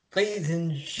Ladies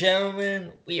and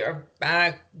gentlemen, we are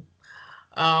back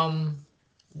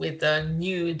with a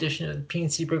new edition of the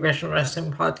PNC Progression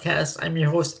Wrestling Podcast. I'm your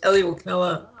host, Ellie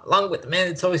O'Connella, along with the man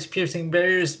that's always piercing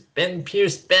barriers, Ben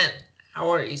Pierce. Ben, how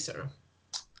are you, sir?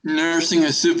 Nursing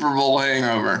a Super Bowl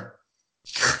hangover.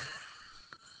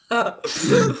 What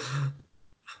did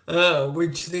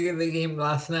you think of the game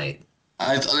last night?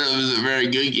 I thought it was a very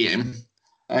good game.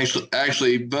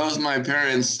 Actually, both my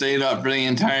parents stayed up for the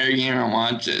entire game and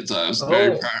watched it, so I was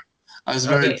very proud. I was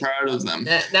very proud of them.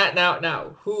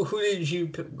 Now, who did you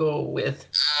go with?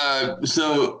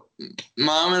 So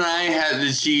Mom and I had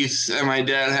the Chiefs, and my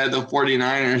dad had the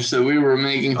 49ers, so we were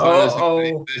making fun of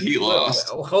somebody that he lost.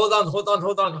 Hold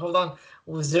on.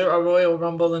 Was there a Royal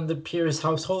Rumble in the Pierce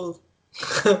household?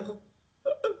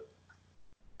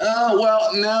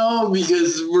 Well, no,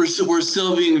 because we're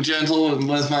still being gentle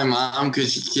with my mom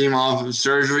because she came off of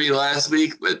surgery last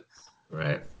week, but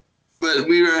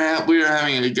we were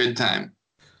having a good time.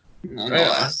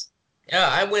 Nonetheless. Yeah,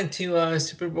 I went to a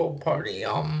Super Bowl party.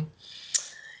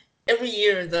 Every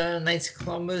year the Knights of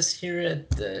Columbus here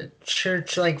at the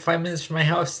church, like 5 minutes from my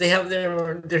house, they have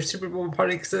their Super Bowl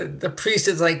party because the priest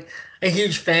is like a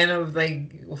huge fan of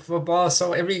like football.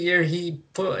 So every year he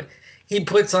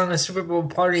puts on a Super Bowl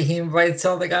party. He invites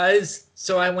all the guys.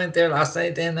 So I went there last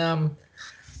night, and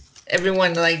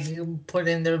everyone like put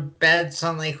in their bets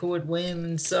on like who would win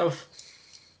and stuff.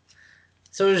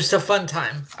 So it was just a fun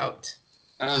time out.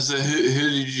 So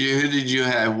who did you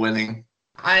have winning?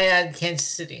 I had Kansas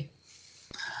City.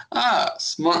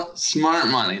 Smart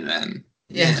money then.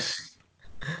 Yeah.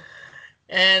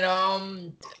 And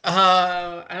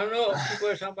I don't know if people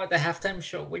are talking about the halftime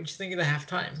show. What did you think of the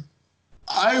halftime?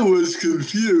 I was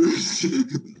confused.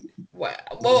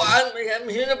 Well, I'm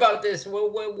hearing about this.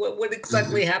 What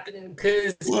exactly happened?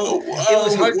 Because it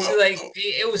was hard to like.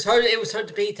 It was hard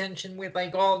to pay attention with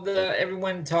like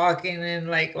everyone talking and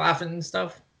like laughing and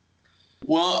stuff.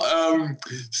 Well,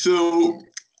 so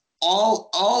all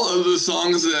of the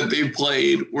songs that they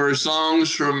played were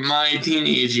songs from my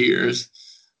teenage years.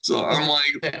 So I'm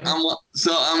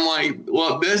like,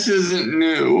 well, this isn't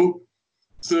new.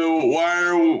 So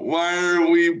why are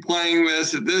we playing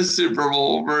this at this Super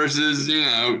Bowl versus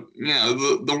the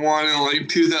one in like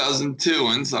 2002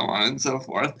 and so on and so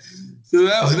forth? So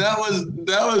that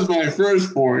was my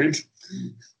first point.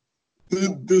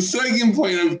 The second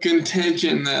point of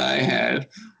contention that I had,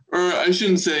 or I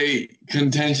shouldn't say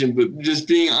contention, but just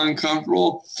being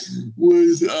uncomfortable,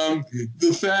 was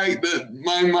the fact that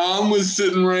my mom was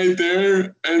sitting right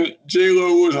there and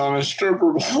J-Lo was on a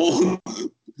stripper pole.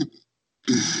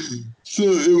 So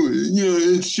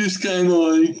it's just kind of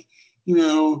like,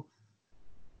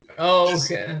 Oh,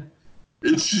 okay.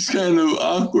 It's just kind of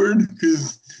awkward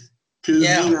because you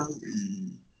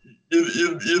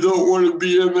don't want to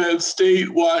be in that state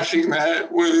watching that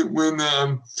when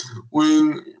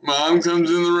mom comes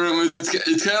in the room.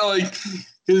 It's kind of like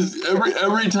because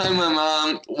every time my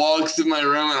mom walks in my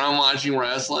room and I'm watching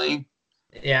wrestling,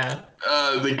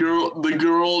 the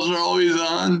girls are always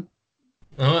on.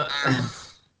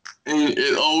 And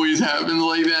it always happens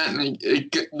like that, and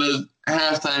the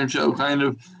halftime show kind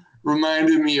of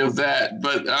reminded me of that.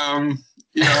 But I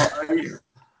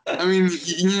mean,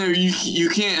 you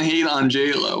can't hate on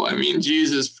J-Lo. I mean,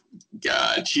 Jesus,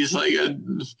 God, she's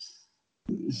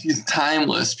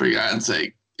timeless, for God's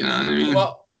sake. You know what I mean?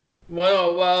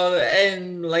 Well,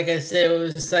 and like I said, it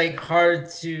was like hard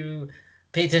to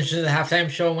pay attention to the halftime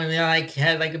show when they like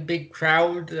had like a big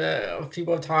crowd of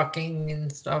people talking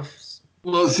and stuff.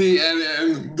 Well, see,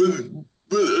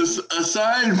 but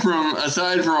aside from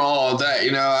all of that,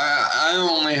 I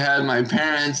only had my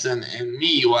parents and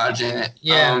me watching it.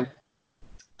 Yeah.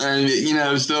 And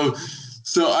so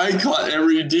I caught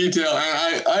every detail,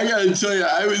 and I gotta tell you,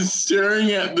 I was staring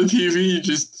at the TV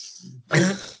just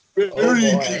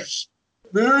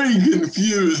very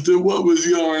confused at what was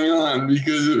going on,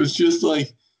 because it was just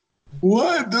like,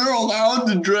 what? They're allowed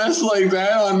to dress like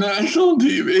that on national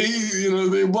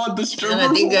TV? They bought the stripper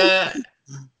pole.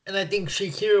 And I think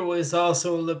Shakira was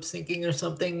also lip syncing or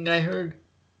something, I heard.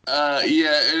 Yeah,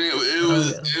 and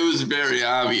it was very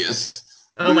obvious.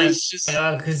 Oh my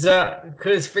god, because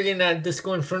freaking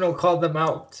Disco Inferno called them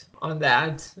out on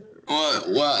that.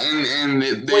 Well, and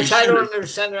which I don't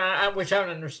understand. Which I don't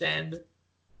understand.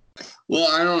 Well,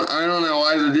 I don't know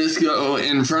why the Disco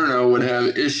Inferno would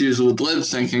have issues with lip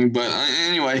syncing, but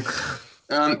anyway,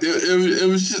 it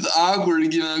was just awkward,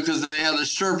 because they had a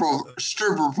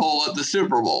stripper pole at the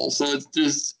Super Bowl, so it's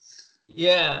just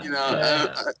it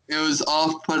was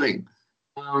off-putting.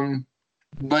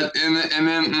 But and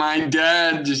then my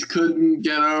dad just couldn't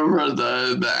get over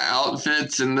the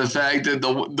outfits and the fact that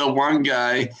the one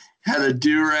guy had a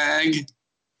do-rag.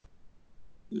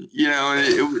 You know,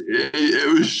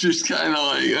 it was just kind of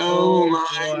like, oh my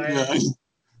God.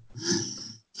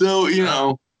 So, you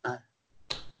know,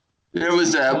 it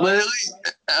was that. But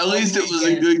at least it was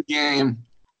a good game.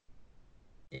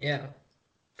 Yeah.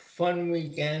 Fun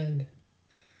weekend.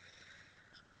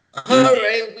 All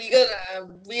right,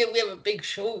 we have a big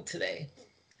show today.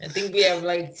 I think we have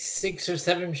like 6 or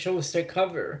 7 shows to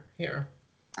cover here.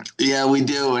 Yeah, we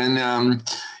do, and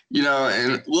you know,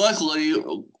 and luckily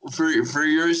for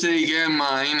your sake and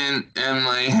mine, and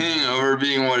my hangover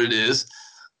being what it is,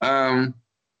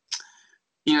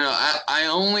 you know, I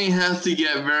only have to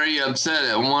get very upset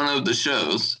at one of the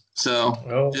shows.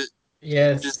 So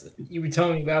yes, you were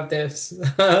telling me about this.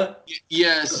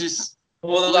 Yes, just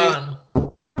hold on.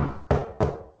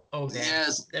 Okay.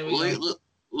 Yes,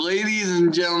 ladies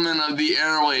and gentlemen of the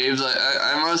airwaves,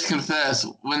 I must confess,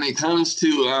 when it comes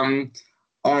to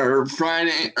our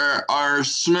Friday or our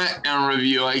SmackDown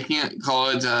review, I can't call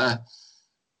it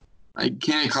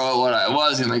what I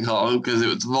was gonna call it because it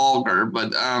was vulgar.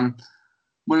 But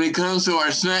when it comes to our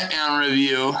SmackDown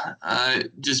review,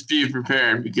 just be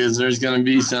prepared because there's gonna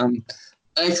be some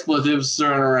expletives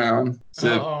thrown around.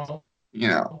 So you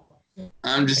know,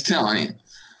 I'm just telling you.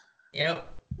 Yep.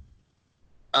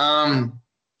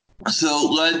 So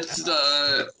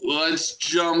let's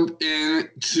jump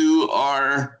into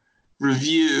our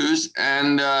reviews,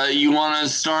 and you want to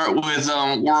start with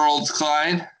Worlds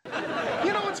Collide?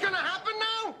 You know what's gonna happen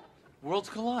now? Worlds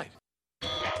collide.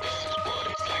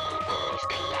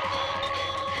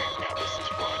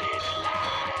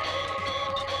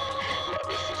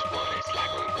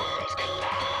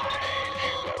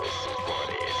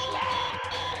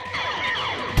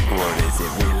 What is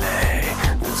it really?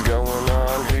 What's going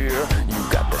on here?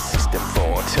 You got the system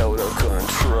for total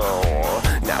control.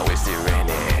 Now is there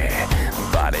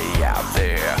anybody out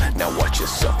there? Now watch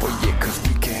yourself for you, cause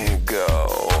we can't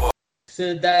go.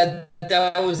 So that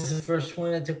was the first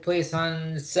one that took place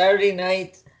on Saturday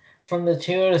night from the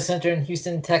Toyota Center in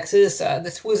Houston, Texas.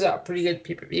 This was a pretty good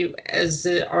pay-per-view, as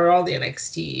are all the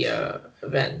NXT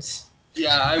events.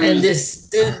 Yeah, and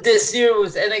this year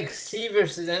was NXT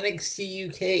versus NXT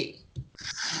UK.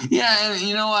 Yeah, and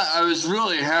you know what? I was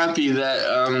really happy that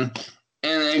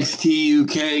NXT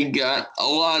UK got a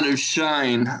lot of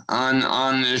shine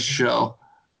on this show.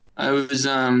 I was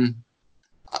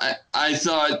I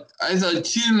thought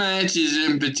 2 matches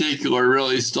in particular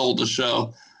really stole the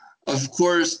show. Of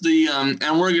course,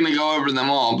 and we're gonna go over them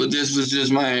all, but this was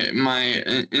just my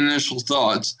initial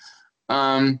thoughts.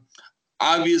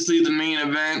 Obviously, the main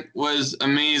event was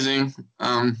amazing.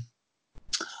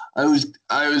 I was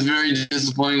very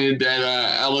disappointed that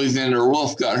Alexander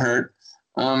Wolf got hurt,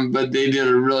 but they did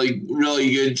a really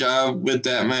good job with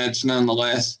that match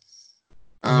nonetheless.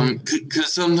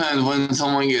 Because sometimes when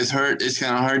someone gets hurt, it's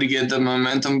kind of hard to get the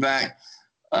momentum back.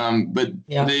 But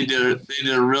they did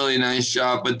a really nice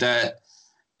job with that.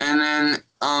 And then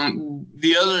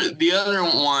the other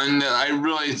one that I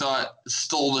really thought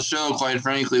stole the show, quite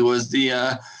frankly, was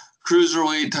the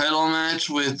cruiserweight title match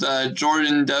with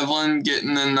Jordan Devlin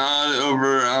getting the nod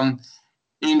over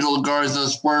Angel Garza,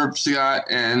 Swerve Scott,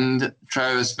 and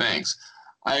Travis Banks.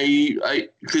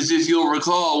 Because if you'll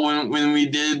recall, when we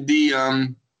did the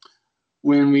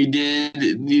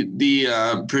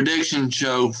prediction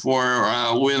show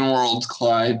for Win Worlds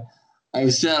Collide, I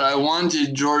said I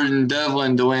wanted Jordan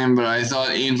Devlin to win, but I thought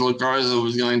Angel Garza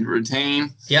was going to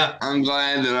retain. Yeah, I'm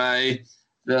glad that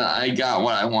I got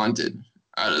what I wanted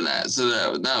out of that.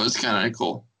 So that was kind of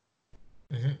cool.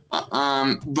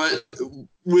 But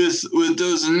with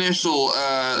those initial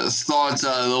thoughts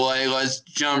out of the way, let's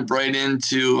jump right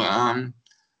into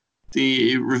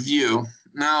the review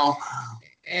now.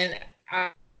 And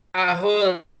I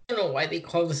don't know why they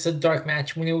called this a dark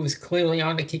match when it was clearly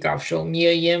on the kickoff show.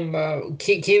 Mia Yim,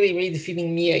 Kaylee Ray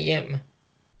defeating Mia Yim.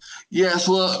 Yes,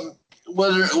 well,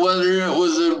 whether it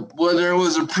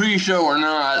was a pre-show or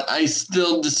not, I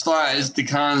still despise the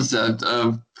concept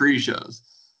of pre-shows,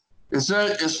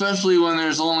 especially when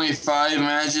there's only 5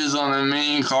 matches on the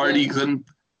main card. You couldn't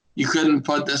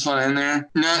put this one in there.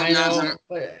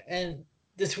 And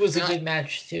this was a good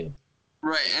match too.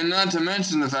 Right, and not to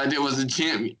mention the fact it was a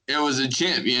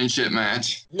championship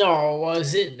match. No,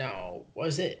 was it? No,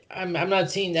 was it? I'm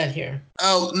not seeing that here.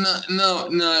 Oh no,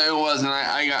 it wasn't.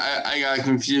 I got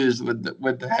confused with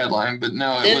the headline, but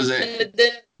no, it wasn't.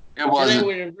 It wasn't. I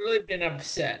would have really been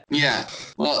upset. Yeah.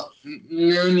 Well,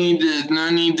 no need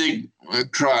to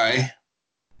cry.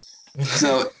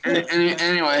 So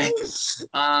anyway,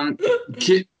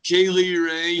 Kaylee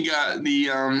Ray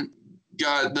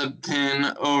got the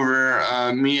pin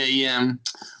over Mia Yim,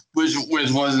 which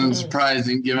wasn't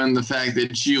surprising given the fact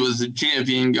that she was the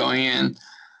champion going in.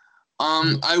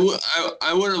 I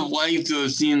would have liked to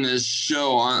have seen this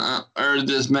show or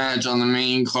this match on the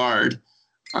main card.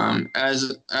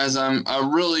 As I'm a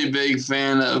really big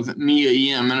fan of Mia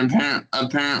Yim, and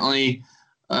apparently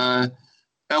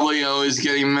Elio is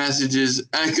getting messages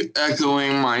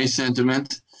echoing my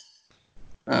sentiment.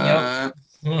 Yep.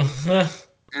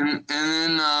 And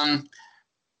then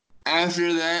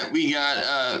after that we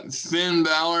got Finn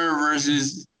Balor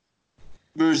versus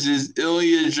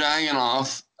Ilya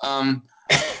Dragunov,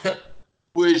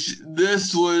 which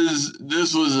this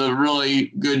was a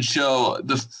really good show.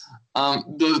 The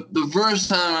first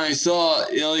time I saw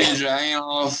Ilya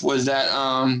Dragunov was at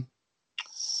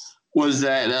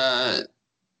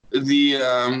the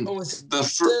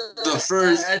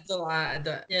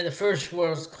first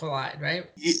Worlds Collide, right?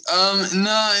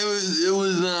 No, it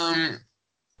was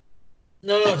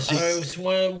No, sorry, it was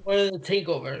one of the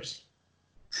takeovers.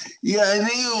 Yeah, I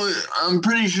think it was. I'm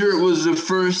pretty sure it was the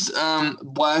first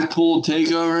Blackpool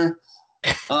takeover.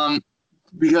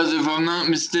 Because if I'm not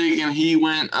mistaken, he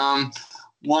went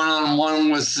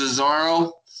one-on-one with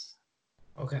Cesaro.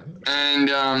 Okay. And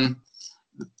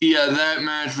yeah, that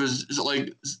match was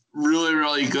like really,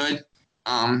 really good.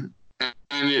 And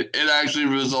it actually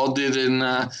resulted in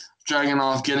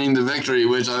Dragunov getting the victory,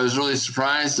 which I was really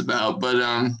surprised about. But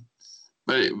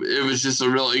it was just a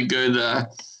really good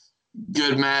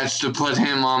match to put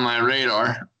him on my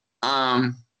radar.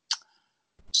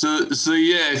 So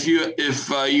yeah, if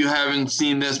you haven't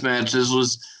seen this match, this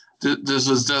was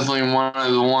definitely one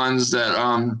of the ones that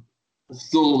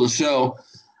stole the show.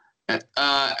 And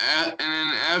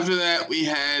then after that, we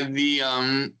had the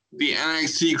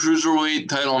NXT Cruiserweight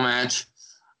title match.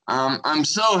 I'm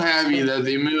so happy that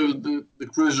they moved the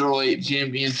Cruiserweight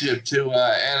Championship to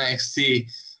NXT,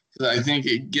 because I think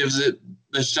it gives it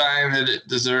the shine that it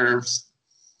deserves.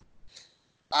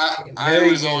 I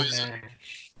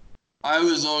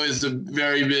was always a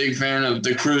very big fan of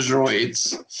the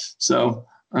Cruiserweights, so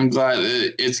I'm glad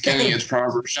that it's getting its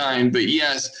proper shine. But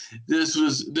yes, this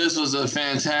was a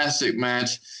fantastic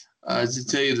match, to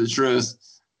tell you the truth.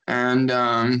 And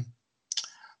I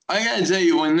gotta tell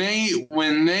you, when they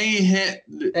hit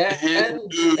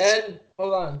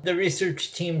hold on, the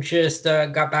research team just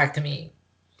got back to me.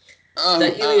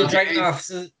 The Ilya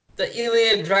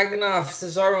Dragunov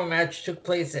Cesaro match took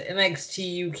place at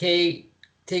NXT UK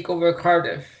Takeover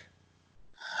Cardiff.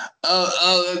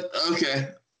 Oh, okay,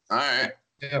 all right.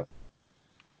 Yep.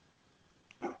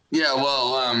 Yeah,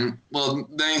 well,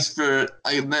 thanks for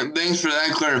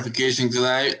that clarification, because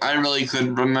I really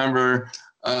couldn't remember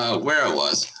where it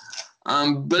was.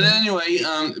 But anyway,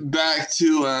 back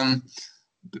to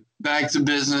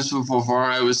business before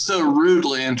I was so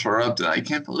rudely interrupted. I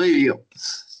can't believe you.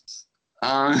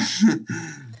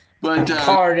 But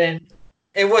pardon.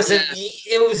 It wasn't me.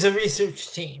 It was a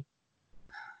research team.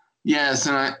 Yes,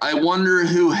 and I wonder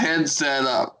who heads that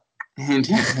up. Hint,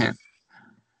 hint, hint.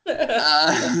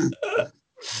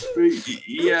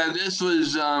 Yeah, this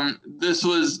was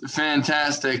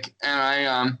fantastic,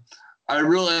 and I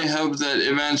really hope that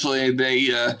eventually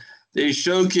they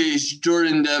showcase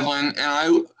Jordan Devlin,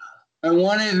 and I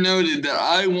want it noted that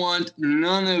I want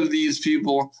none of these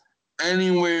people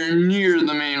anywhere near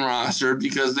the main roster,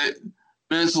 because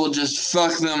Vince will just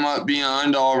fuck them up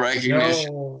beyond all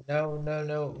recognition.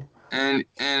 No. And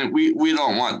we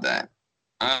don't want that.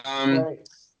 Right.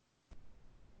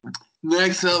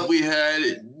 Next up, we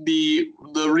had the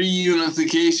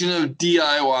reunification of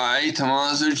DIY,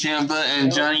 Tommaso Ciampa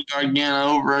and Johnny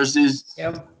Gargano versus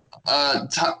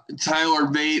Tyler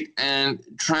Bate and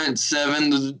Trent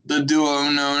Seven, the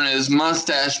duo known as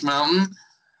Mustache Mountain.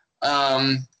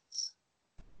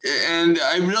 And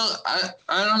I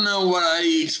don't know what I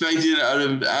expected out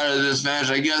of this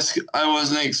match. I guess I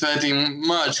wasn't expecting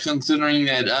much, considering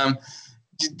that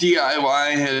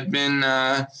DIY had been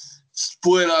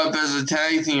split up as a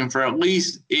tag team for at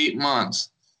least 8 months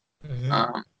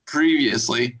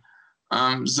previously.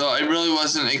 So I really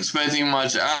wasn't expecting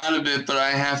much out of it, but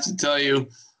I have to tell you,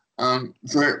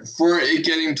 for it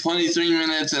getting 23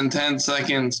 minutes and 10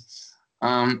 seconds,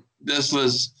 this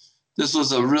was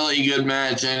a really good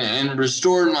match, and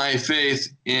restored my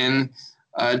faith in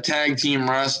tag team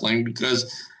wrestling, because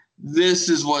this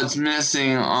is what's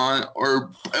missing on, or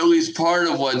at least part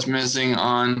of what's missing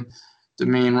on the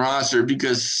main roster,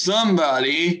 because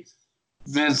somebody,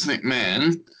 Vince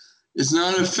McMahon, is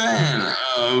not a fan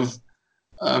of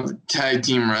tag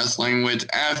team wrestling, which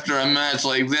after a match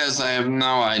like this, I have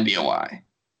no idea why.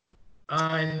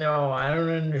 I know. I don't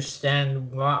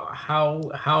understand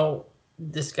how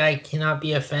this guy cannot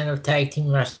be a fan of tag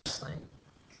team wrestling.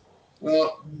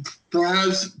 Well,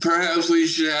 perhaps we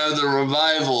should have the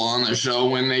Revival on the show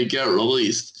when they get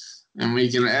released, and we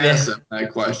can ask them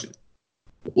that question.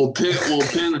 We'll pin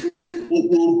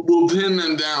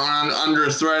them down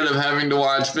under threat of having to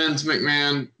watch Vince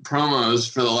McMahon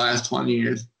promos for the last 20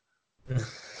 years.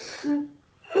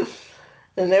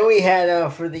 And then we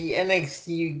had for the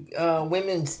NXT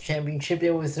Women's Championship, it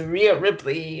was Rhea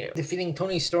Ripley defeating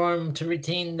Toni Storm to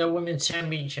retain the Women's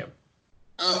Championship.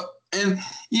 And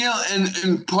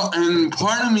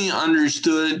part of me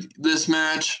understood this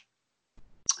match,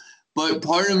 but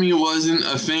part of me wasn't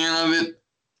a fan of it.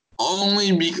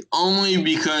 Only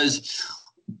because,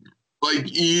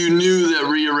 like, you knew that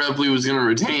Rhea Ripley was going to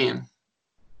retain.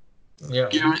 Yeah.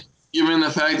 Given the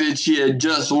fact that she had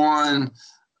just won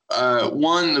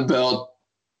the belt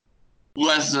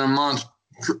less than a month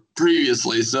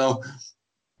previously, so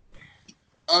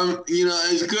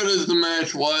as good as the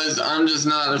match was, I'm just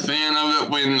not a fan of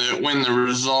it when the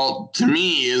result to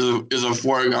me is a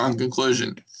foregone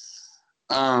conclusion.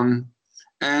 And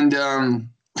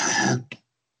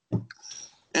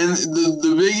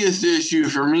the biggest issue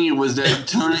for me was that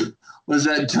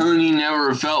Toni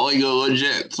never felt like a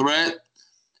legit threat,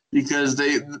 because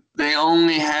they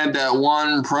only had that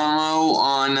one promo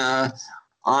on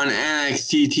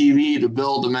NXT TV to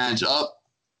build the match up.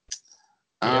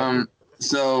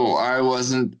 So I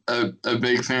wasn't a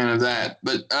big fan of that.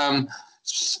 But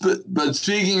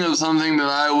speaking of something that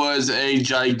I was a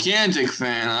gigantic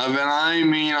fan of, and I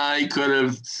mean I could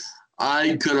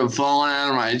have fallen out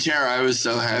of my chair. I was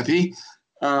so happy.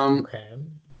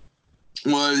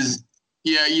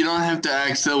 You don't have to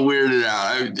act so weirded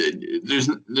out.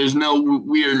 There's no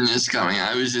weirdness coming.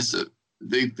 I was just a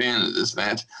big fan of this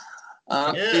match.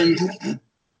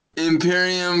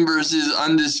 Imperium versus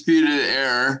Undisputed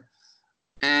Era.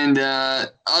 And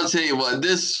I'll tell you what,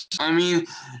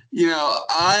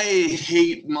 I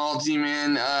hate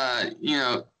multi-man,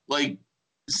 like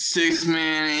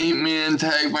 6-man, 8-man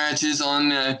tag matches on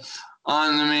the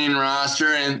main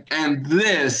roster, and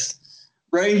this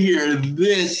right here,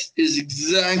 this is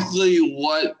exactly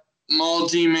what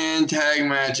multi-man tag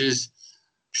matches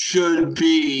should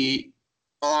be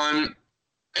on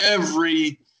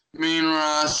every main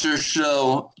roster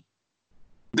show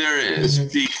there is,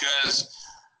 because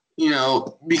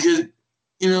the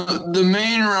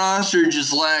main roster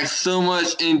just lacks so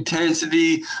much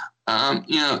intensity,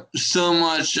 so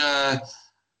much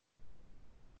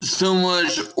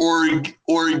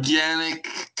organic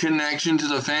connection to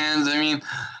the fans. I mean,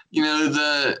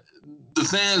 the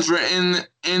fans were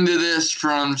into this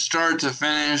from start to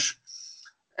finish,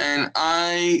 and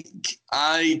I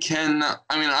can't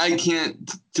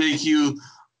take you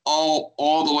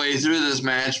all the way through this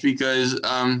match, because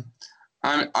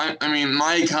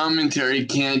my commentary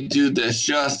can't do this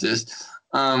justice.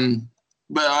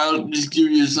 But I'll just give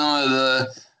you some of the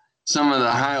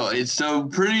highlights. So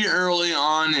pretty early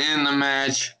on in the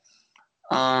match,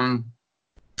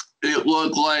 it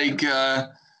looked like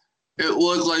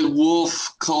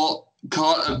Wolf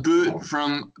caught a boot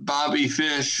from Bobby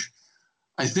Fish.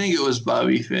 I think it was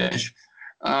Bobby Fish,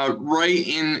 right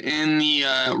in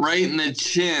the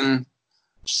chin.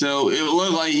 So it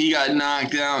looked like he got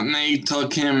knocked out, and they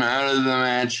took him out of the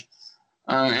match.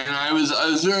 And I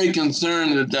was very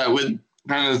concerned that would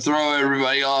kind of throw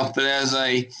everybody off. But as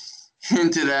I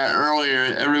hinted at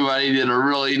earlier, everybody did a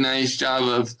really nice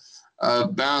job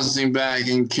of bouncing back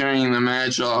and carrying the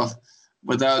match off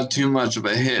without too much of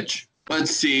a hitch.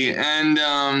 Let's see. And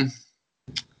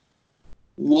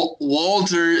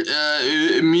Walter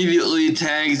immediately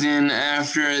tags in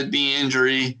after the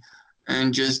injury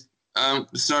and just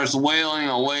starts wailing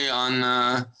away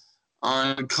on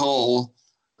Cole.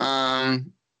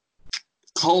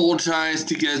 Cole tries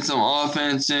to get some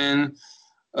offense in.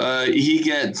 He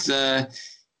gets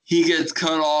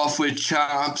cut off with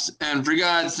chops, and for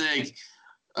God's sake,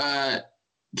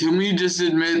 can we just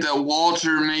admit that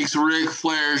Walter makes Ric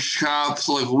Flair's chops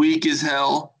look weak as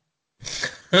hell?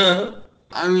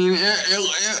 I mean,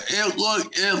 it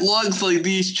looks like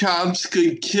these chops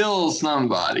could kill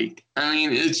somebody. I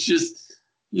mean, it's just,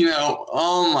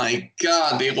 oh my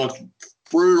God, they look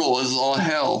brutal as all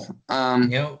hell.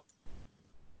 Yep.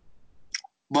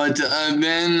 But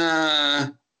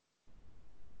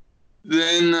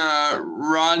then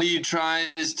Roddy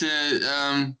tries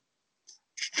to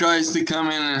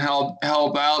come in and help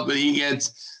out, but he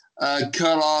gets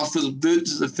cut off with a boot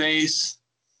to the face.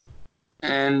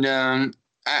 And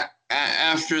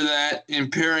after that,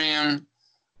 Imperium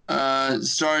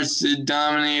starts to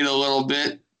dominate a little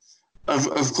bit.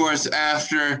 Of course,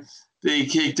 after they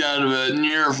kicked out of a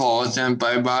near fall attempt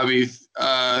by Bobby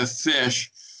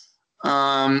Fish,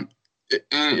 and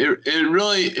it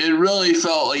really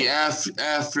felt like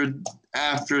after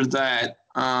that,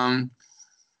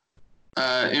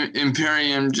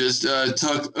 Imperium just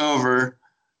took over,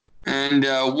 and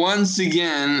once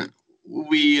again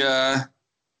we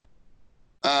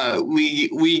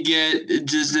get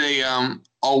just a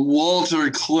Walter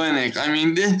clinic. I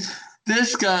mean,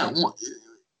 this guy,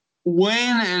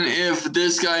 when and if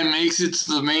this guy makes it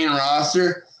to the main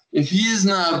roster, if he is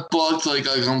not booked like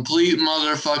a complete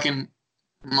motherfucking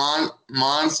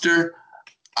monster,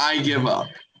 I give up.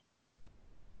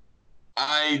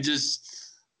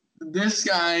 This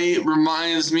guy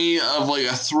reminds me of like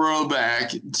a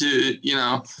throwback to,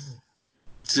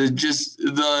 to just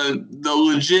the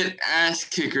legit ass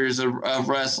kickers of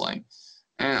wrestling.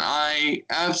 And I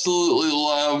absolutely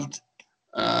loved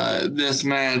this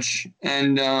match.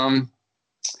 And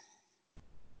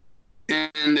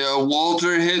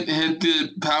Walter hit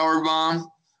the power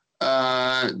bomb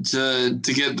to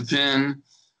get the pin.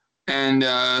 And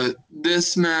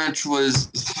this match was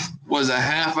a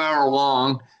half hour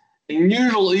long. And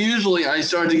usually I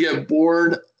start to get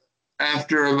bored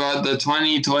after about the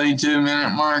 22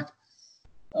 minute mark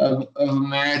of a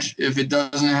match if it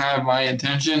doesn't have my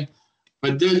attention.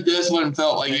 But this one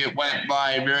felt like it went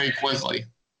by very quickly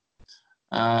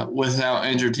with how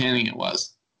entertaining it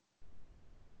was.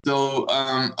 So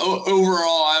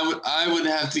overall, I would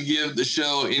have to give the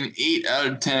show an 8 out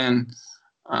of 10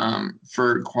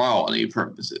 for quality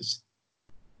purposes.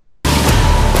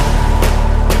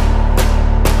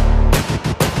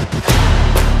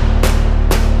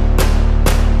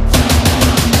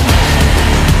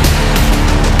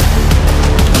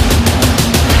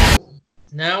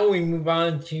 Now we move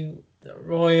on to the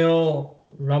Royal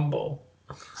Rumble.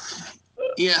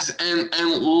 Yes, and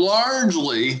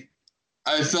largely,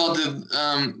 I felt that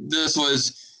this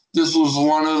was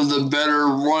one of the better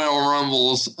Royal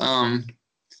Rumbles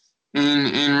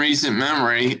in recent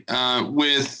memory,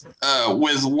 with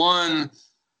one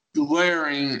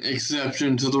glaring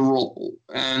exception to the rule,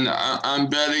 and I'm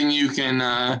betting you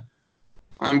can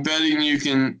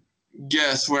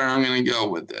guess where I'm going to go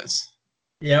with this.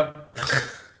 Yep.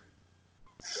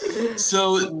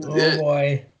 So, oh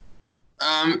boy.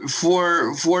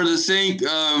 For the sake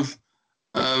of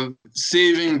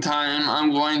saving time,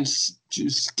 I'm going to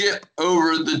skip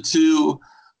over the two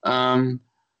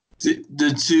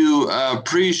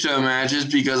pre-show matches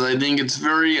because I think it's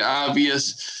very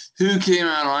obvious who came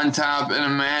out on top in a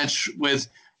match with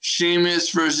Sheamus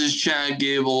versus Chad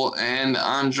Gable and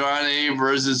Andrade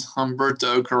versus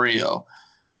Humberto Carrillo.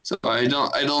 So I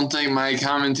don't think my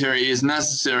commentary is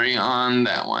necessary on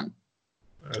that one.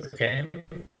 Okay.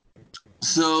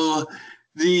 So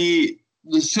the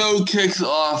show kicks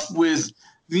off with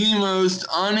the most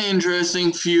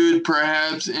uninteresting feud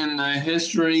perhaps in the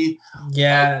history of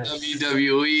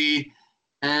WWE,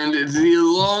 and the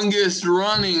longest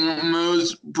running,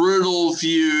 most brutal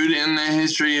feud in the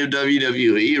history of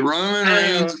WWE. Roman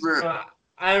Reigns.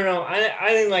 I don't know. I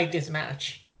didn't like this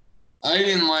match. I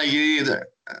didn't like it either.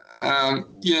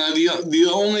 The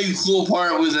only cool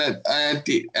part was at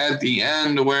the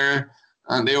end where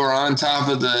they were on top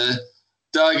of the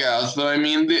dugouts. But I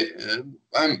mean,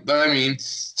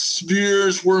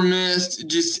 spears were missed.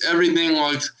 Just everything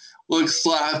looked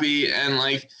sloppy, and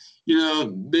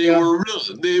they were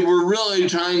really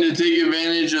trying to take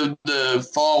advantage of the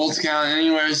Falls Count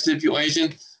Anywhere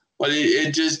stipulation, but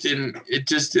it just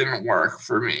didn't work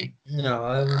for me.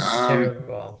 No, it was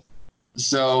terrible.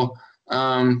 So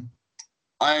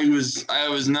I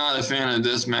was not a fan of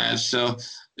this match. So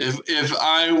if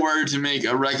I were to make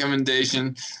a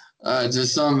recommendation to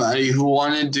somebody who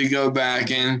wanted to go back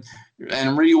and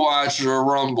rewatch the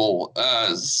Rumble,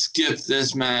 skip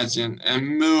this match and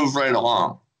move right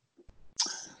along.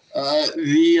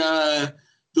 The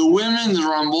Women's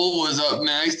Rumble was up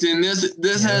next, and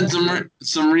this had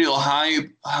some real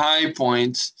high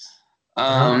points.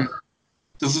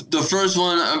 The first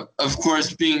one, of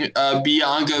course, being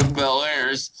Bianca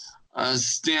Belair's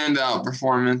standout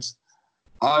performance.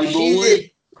 She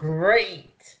did great.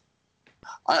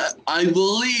 I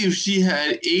believe she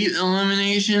had 8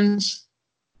 eliminations.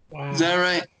 Wow. Is that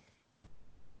right?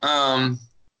 And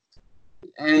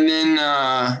then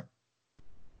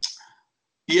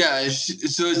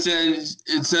so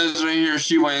it says right here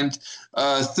she went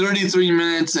 33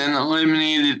 minutes and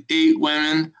eliminated 8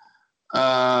 women.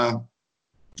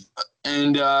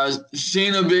 And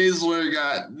Shayna Baszler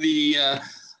got the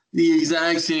the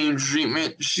exact same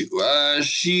treatment.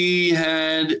 She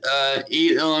had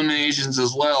 8 eliminations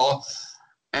as well.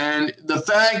 And the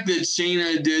fact that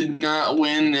Shayna did not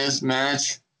win this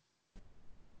match,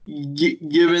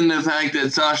 given the fact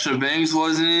that Sasha Banks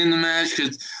wasn't in the match,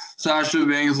 because Sasha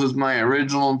Banks was my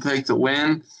original pick to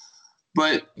win,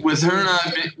 but with her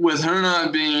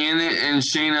not being in it and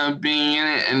Shayna being in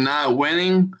it and not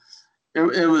winning,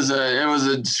 it was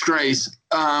a disgrace.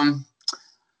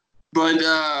 But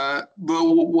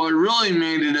what really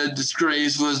made it a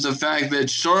disgrace was the fact that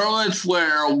Charlotte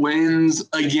Flair wins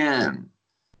again.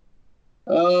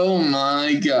 Oh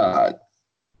my God!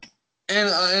 And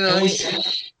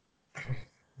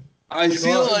I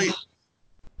feel like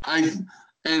and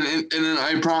then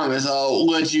I promise I'll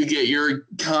let you get your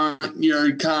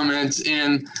comments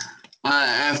in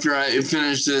after I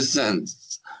finish this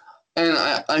sentence. And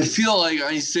I feel like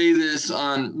I say this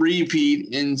on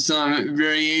repeat in some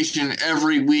variation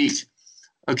every week,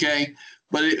 okay?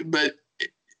 But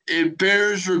it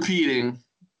bears repeating.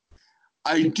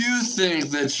 I do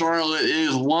think that Charlotte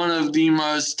is one of the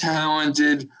most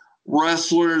talented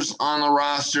wrestlers on the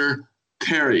roster,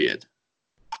 period.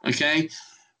 Okay?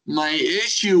 My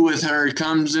issue with her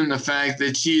comes in the fact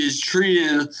that she is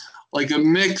treated like a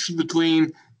mix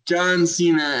between John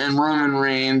Cena and Roman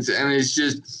Reigns, and it's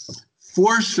just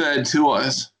force-fed to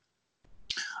us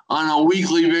on a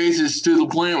weekly basis to the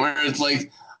point where it's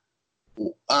like,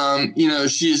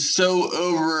 she's so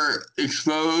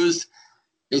overexposed,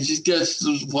 it just gets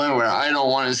to the point where I don't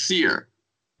want to see her.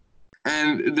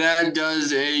 And that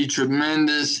does a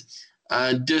tremendous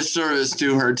disservice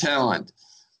to her talent.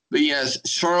 But yes,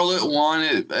 Charlotte won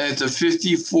it at the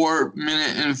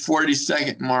 54-minute and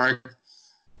 40-second mark.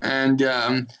 And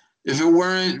if it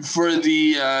weren't for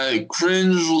the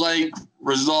cringe-like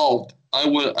result, I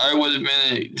would have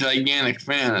been a gigantic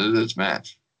fan of this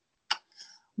match.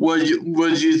 What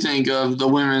did you think of the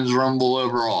Women's Rumble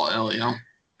overall, Elio?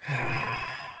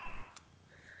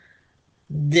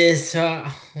 This,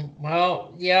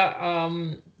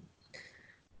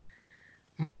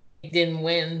 didn't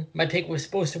win. My pick was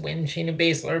supposed to win, Shayna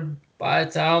Baszler,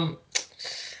 but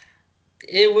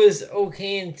it was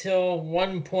okay until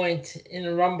one point in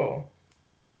the Rumble.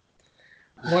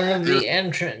 One of the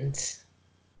entrants.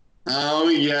 Oh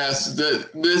yes,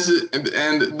 this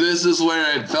is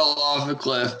where it fell off a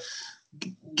cliff.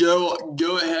 Go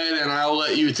ahead, and I'll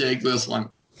let you take this one.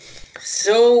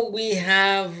 So we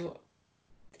have,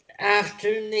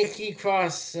 after Nikki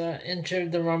Cross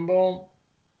entered the Rumble,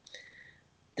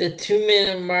 the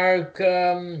 2-minute mark,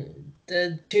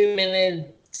 the 2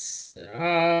 minutes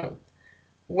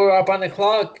were up on the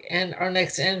clock, and our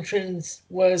next entrance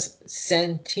was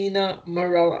Santina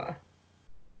Marella.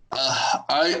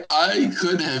 I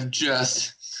could have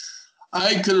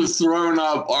thrown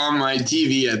up on my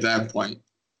TV at that point.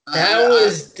 That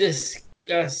was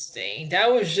disgusting. That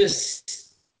was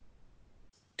just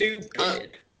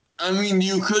stupid. I mean,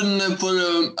 you couldn't have put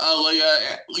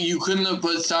you couldn't have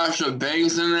put Sasha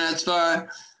Banks in that spot,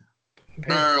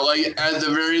 or like at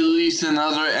the very least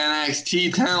another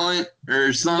NXT talent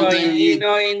or something.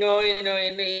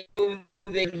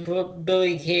 They could put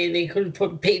Billie Kay. They could have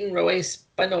put Peyton Royce,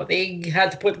 but no, they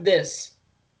had to put this.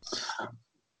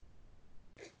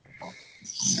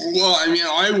 Well, I mean,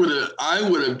 I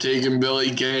would have taken Billie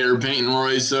Kay or Peyton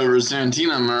Royce over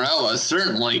Santina Marella,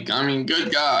 certainly. I mean,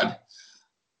 good God.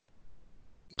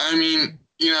 I mean,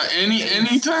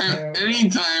 anytime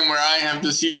where I have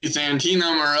to see Santina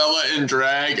Marella in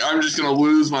drag, I'm just gonna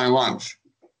lose my lunch.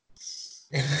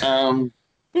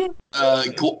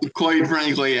 Quite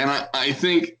frankly, and I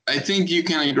think you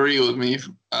can agree with me,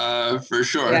 for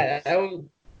sure. Yeah,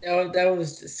 that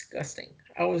was disgusting.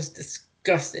 I was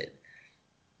disgusted.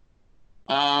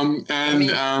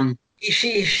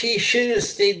 She should have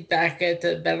stayed back at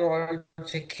the Battle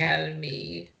Arts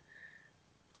Academy.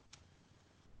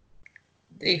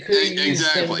 They could have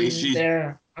used him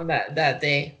there on that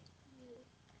day.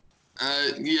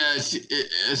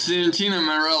 Santina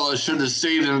Marella should have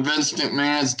stayed in Vince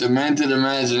McMahon's demented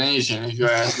imagination, if you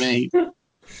ask me.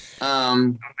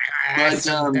 That's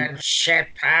some good shit,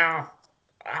 pal.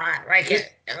 I like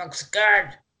it. It looks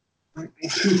good.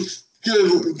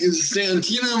 Good.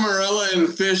 Santina Marella and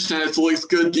fishnets looks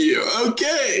good to you.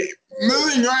 Okay,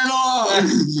 moving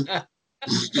right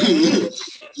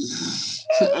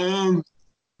on.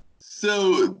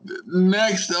 So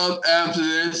next up after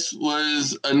this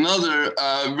was another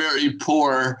very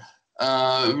poor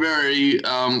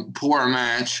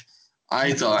match,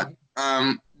 I thought.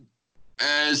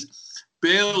 As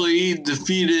Bayley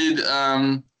defeated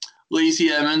Lacey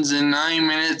Evans in 9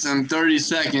 minutes and 30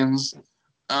 seconds.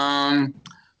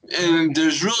 and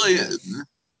there's really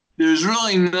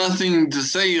nothing to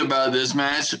say about this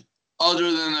match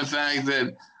other than the fact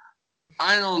that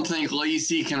I don't think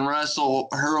Lacey can wrestle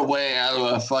her way out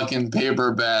of a fucking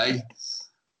paper bag.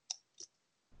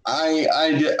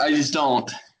 I just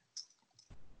don't.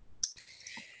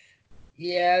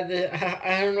 Yeah,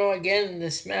 I don't know. Again,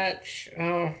 this match.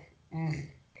 Yeah,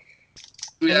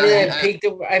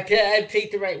 I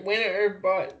picked the right winner,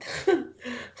 but.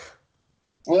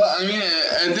 Well, I mean,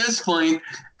 at this point,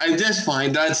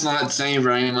 that's not saying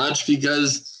very much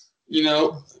because, you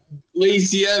know,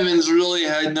 Lacey Evans really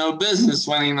had no business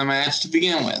winning the match to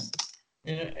begin with.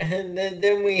 And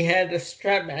then we had a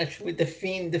strap match with The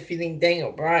Fiend defeating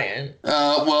Daniel Bryan.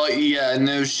 Well, yeah,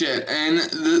 no shit.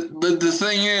 But the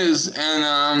thing is,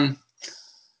 and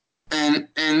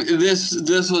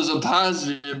this was a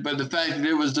positive, but the fact that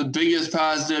it was the biggest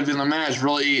positive in the match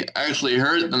really actually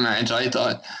hurt the match, I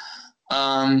thought.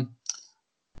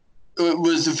 It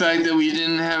was the fact that we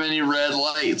didn't have any red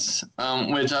lights,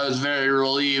 which I was very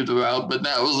relieved about, but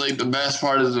that was like the best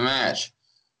part of the match.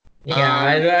 Yeah,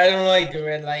 I don't like the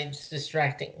red lights,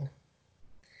 distracting.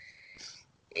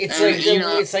 It's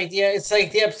like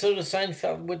the episode of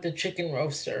Seinfeld with the chicken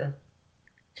roaster.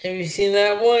 Have you seen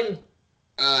that one?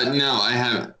 No, I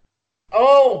haven't.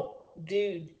 Oh,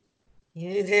 dude, you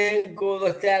need to go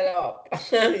look that up.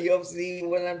 You'll see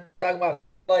what I'm talking about.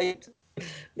 Like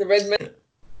the red man.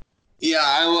 Yeah,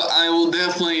 I will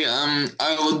definitely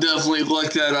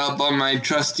look that up on my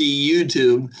trusty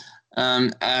YouTube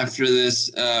after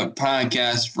this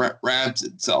podcast wraps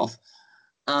itself.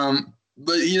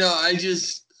 But you know,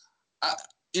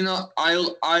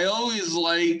 I always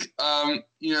like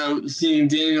seeing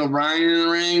Daniel Bryan in the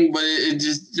ring, but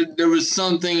there was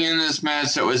something in this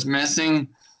match that was missing,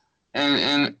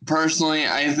 and personally,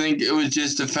 I think it was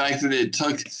just the fact that it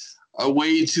took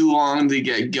way too long to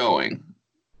get going.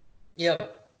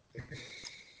 Yep.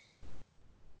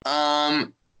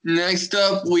 Next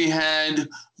up, we had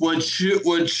what should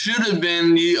have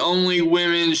been the only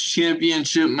women's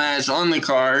championship match on the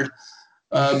card.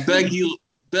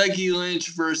 Becky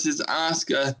Lynch versus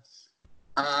Asuka,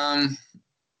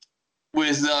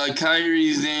 with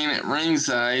Kairi Sane at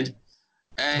ringside,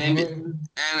 and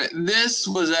this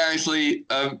was actually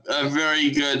a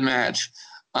very good match.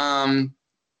 And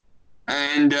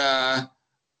I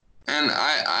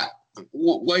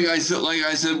like I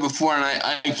said before, and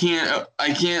I can't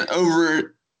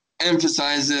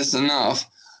overemphasize this enough.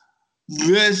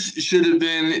 This should have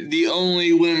been the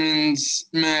only women's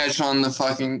match on the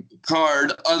fucking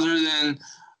card, other than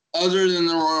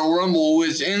the Royal Rumble,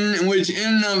 which in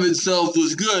and of itself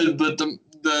was good, but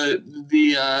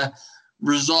the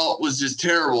result was just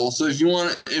terrible. So if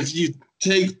you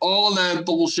take all that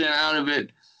bullshit out of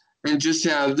it and just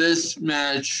have this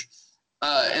match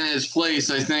in its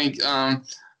place, I think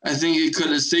it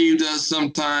could have saved us some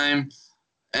time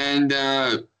and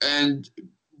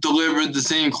delivered the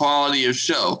same quality of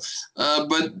show.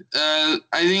 But I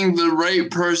think the right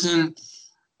person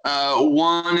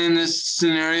won in this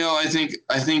scenario. I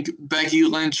think Becky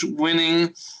Lynch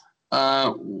winning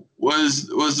was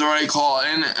the right call,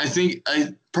 and I think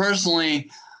that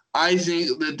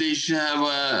they should have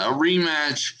a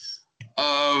rematch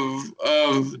of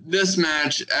this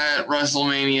match at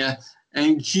WrestleMania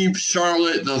and keep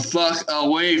Charlotte the fuck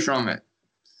away from it.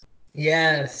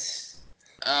 Yes.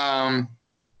 I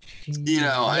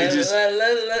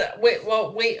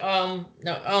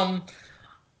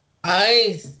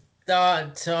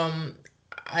thought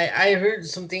I heard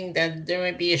something that there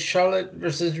might be a Charlotte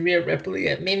versus Rhea Ripley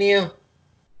at Mania.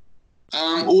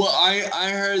 Well,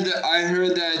 I heard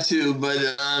that too, but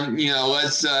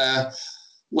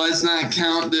let's not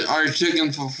count our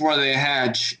chickens before they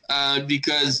hatch,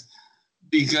 because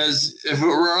if it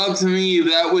were up to me,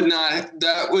 that would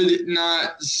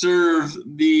not serve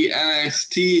the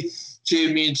NXT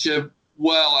championship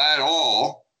well at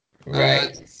all.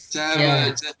 Right.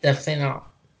 Definitely not.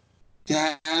 To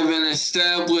have an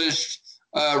established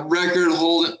record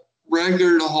holding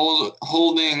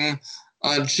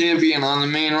champion on the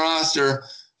main roster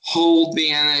hold the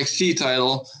NXT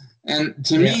title, and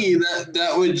to me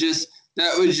that would just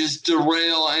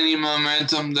derail any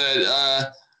momentum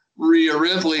that Rhea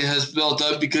Ripley has built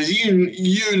up, because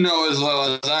you know as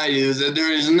well as I do that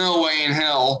there is no way in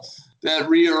hell that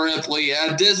Rhea Ripley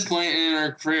at this point in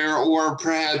her career, or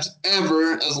perhaps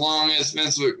ever, as long as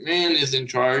Vince McMahon is in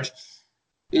charge,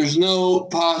 there's no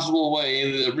possible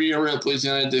way that Rhea Ripley is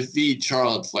going to defeat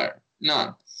Charlotte Flair.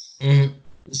 None. Mm-hmm.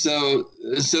 So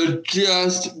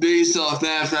just based off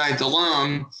that fact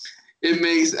alone, it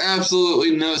makes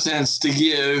absolutely no sense to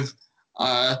give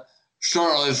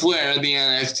Charlotte Flair the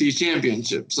NXT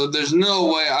Championship. So there's no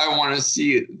way I want to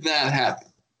see that happen.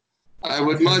 I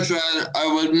would much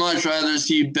rather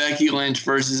see Becky Lynch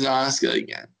versus Asuka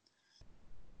again.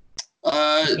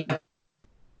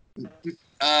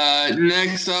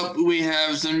 Next up, we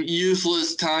have some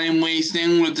useless time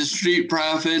wasting with the Street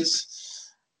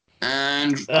Profits,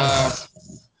 and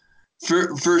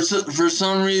for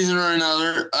some reason or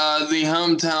another, the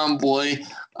hometown boy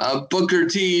Booker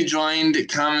T joined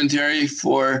commentary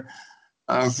for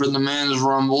the Men's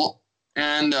Rumble,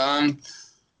 and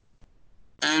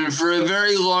for a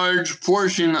very large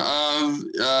portion of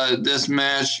this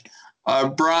match,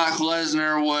 Brock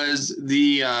Lesnar was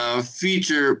the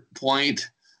feature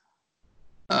point.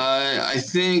 I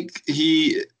think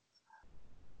he.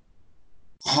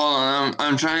 Hold on,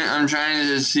 I'm trying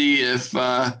to see if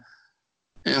I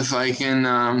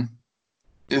can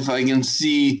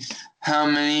see how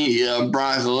many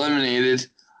Brock eliminated.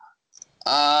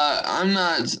 I'm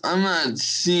not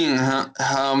seeing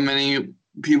how many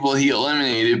people he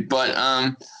eliminated, but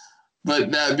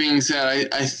that being said,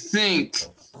 I think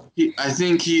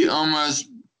he almost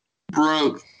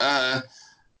broke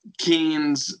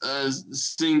Kane's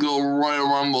single Royal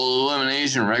Rumble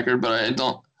elimination record, but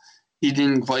he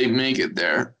didn't quite make it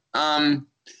there.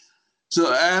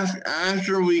 So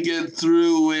after we get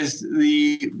through with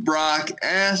the Brock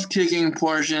ass kicking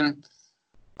portion,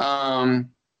 I'm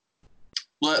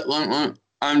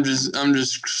just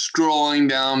scrolling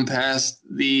down past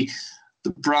the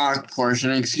Brock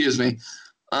portion. Excuse me.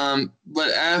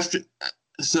 But after,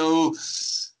 so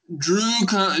Drew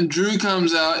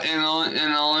comes out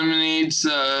and eliminates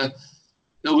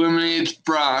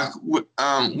Brock with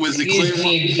the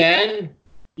Claymore. Ben?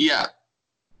 Yeah.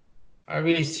 Our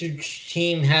research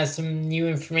team has some new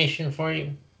information for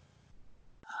you.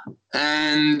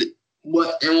 And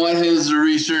what has the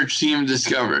research team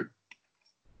discovered?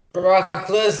 Brock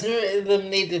Lesnar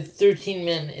eliminated 13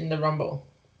 men in the Rumble.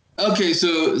 Okay,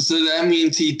 so that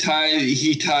means he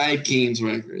tied Kane's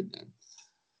record then.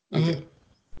 Okay. Mm-hmm.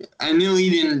 I knew he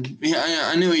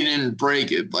didn't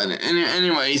break it, but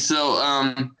anyway, so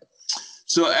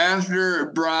after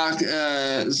Brock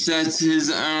sets his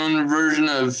own version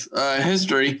of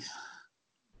history,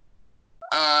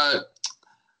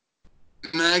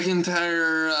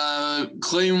 McIntyre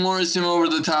claymores him over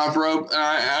the top rope.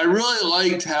 I really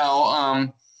liked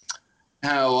how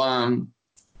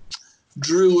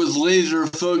Drew was laser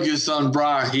focused on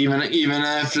Brock even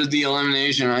after the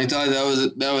elimination. I thought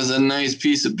that was a nice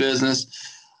piece of business.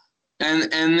 And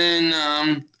then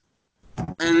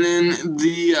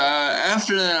the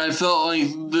after that, I felt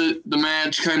like the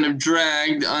match kind of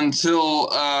dragged until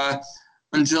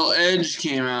Edge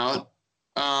came out.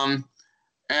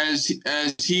 As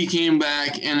he came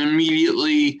back and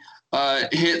immediately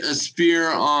hit a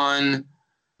spear on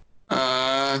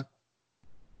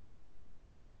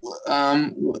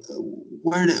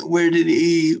where did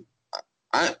he?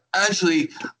 That's right.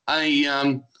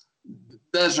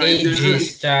 AJ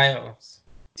Styles.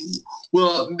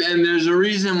 Well, and there's a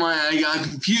reason why I got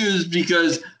confused,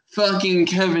 because fucking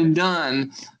Kevin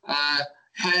Dunn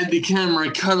had the camera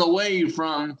cut away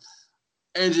from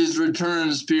Edge's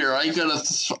return spear. I could have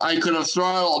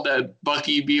throttled that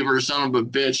Bucky Beaver son of a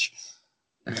bitch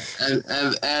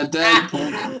at that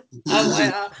point.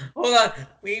 Hold on,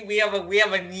 we have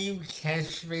a new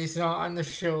catchphrase on the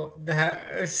show.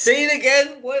 Say it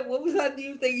again. What was that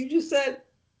new thing you just said?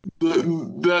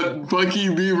 That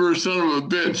Bucky Beaver son of a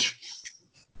bitch.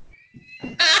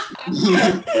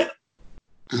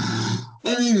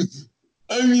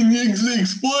 I mean,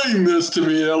 explain this to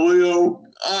me, Elio.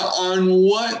 On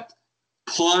what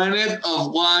planet of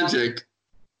logic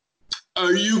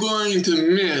are you going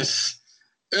to miss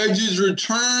Edge's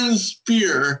return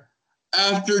spear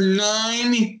after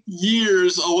 9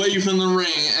 years away from the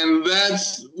ring, and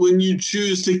that's when you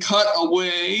choose to cut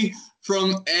away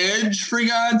from Edge, for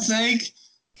God's sake?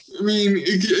 I mean,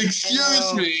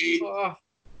 excuse me.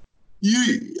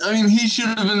 He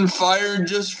should have been fired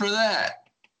just for that.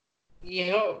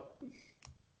 Yeah.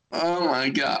 Oh my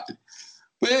God.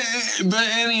 But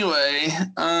anyway,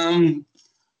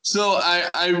 so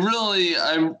I really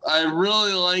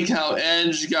like how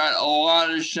Edge got a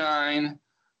lot of shine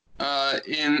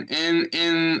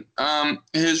in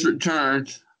his return.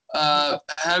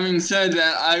 Having said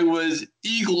that, I was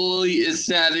equally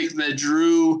ecstatic that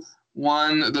Drew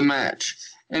won the match,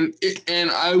 and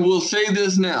I will say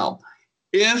this now: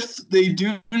 if they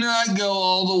do not go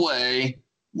all the way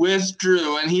with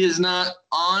Drew, and he is not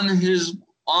on his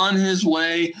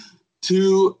way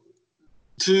to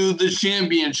the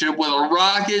championship with a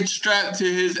rocket strapped to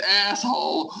his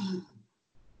asshole,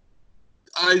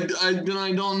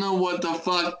 I don't know what the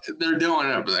fuck they're doing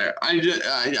over there. I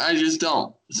just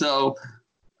don't. So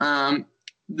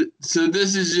so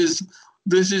this is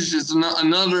just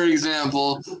another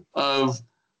example of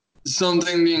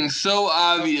something being so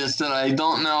obvious that I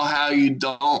don't know how you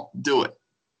don't do it.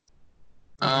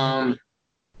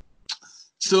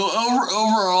 So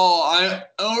overall,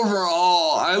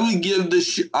 I would give the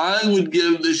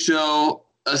show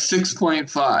a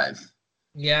 6.5.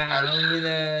 Yeah, I'm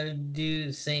gonna do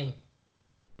the same.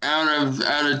 Out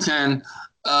of 10,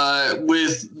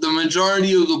 with the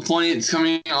majority of the points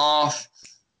coming off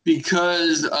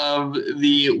because of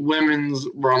the women's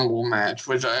Rumble match,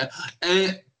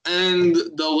 and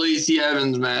the Lacey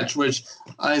Evans match, which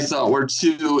I thought were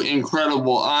two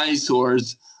incredible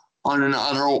eyesores on an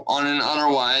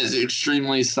otherwise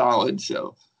extremely solid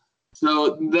show.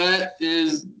 So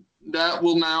that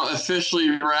will now officially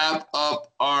wrap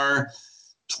up our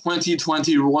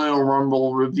 2020 Royal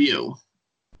Rumble review.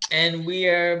 And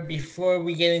before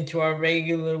we get into our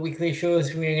regular weekly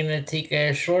shows, we're going to take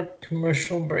a short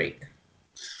commercial break.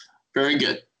 Very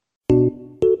good.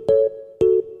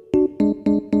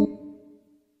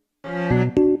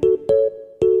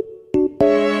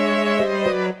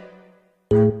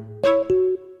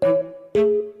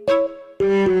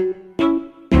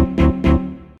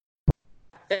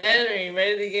 Ben, are you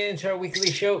ready to get into our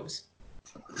weekly shows?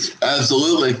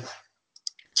 Absolutely.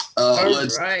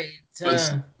 Let's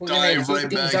we're going to right kick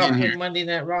things back off in with here. Monday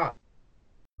Night Raw.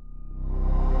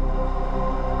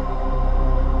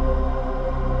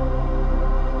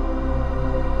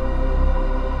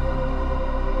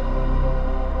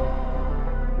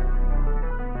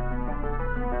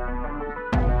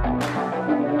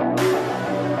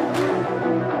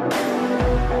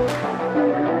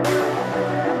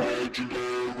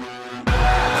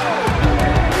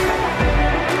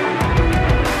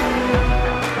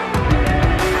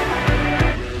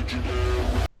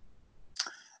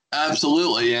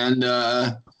 Absolutely, and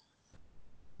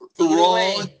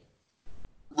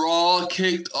Raw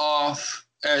kicked off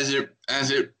as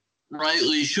it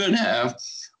rightly should have,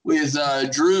 with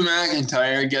Drew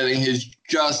McIntyre getting his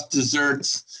just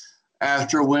desserts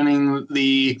after winning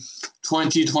the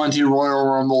 2020 Royal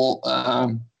Rumble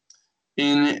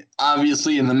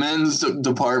obviously in the men's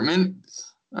department.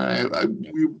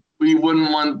 We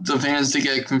wouldn't want the fans to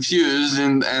get confused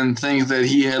and think that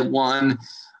he had won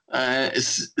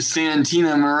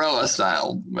Santina Marella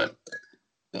style, but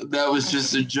that was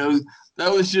just a joke.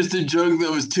 That was just a joke that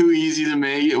was too easy to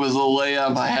make. It was a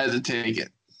layup. I had to take it.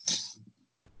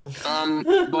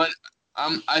 But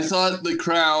I thought the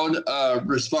crowd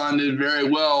responded very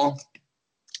well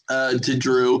to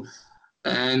Drew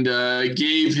and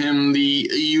gave him the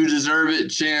 "You deserve it"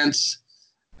 chance.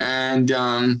 And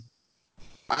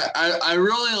I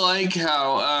really like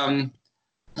how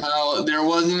there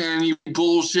wasn't any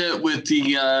bullshit with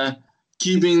the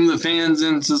keeping the fans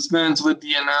in suspense with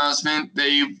the announcement.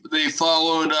 They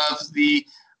followed up the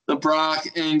Brock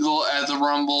angle at the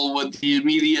Rumble with the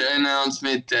immediate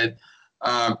announcement that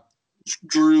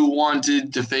Drew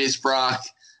wanted to face Brock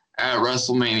at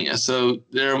WrestleMania. So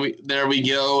there we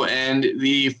go, and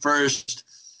the first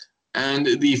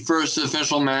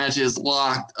official match is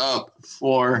locked up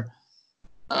for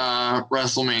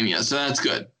WrestleMania. So that's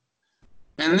good.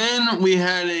 And then we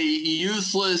had a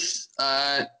useless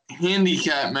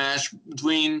handicap match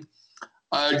between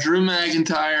Drew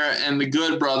McIntyre and the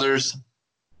Good Brothers.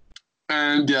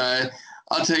 And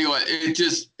I'll tell you what,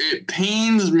 it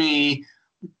pains me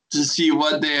to see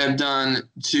what they have done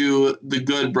to the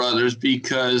Good Brothers,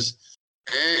 because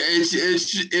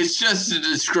it's just a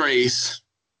disgrace.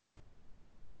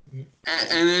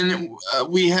 And then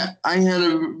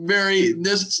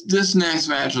this next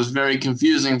match was very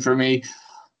confusing for me.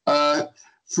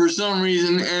 For some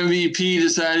reason, MVP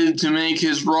decided to make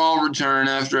his Raw return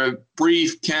after a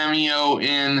brief cameo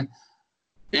in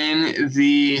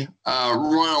the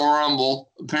Royal Rumble.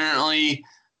 Apparently,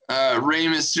 Rey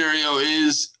Mysterio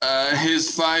is his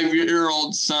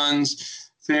 5-year-old son's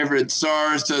favorite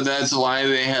star, so that's why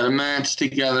they had a match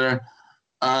together.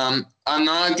 I'm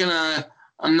not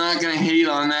gonna hate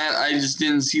on that. I just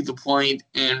didn't see the point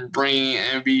in bringing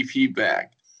MVP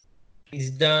back.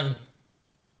 He's done.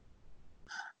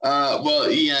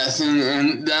 Well, yes,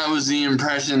 and that was the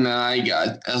impression that I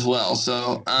got as well.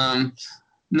 So,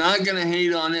 not gonna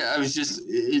hate on it.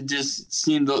 It just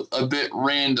seemed a bit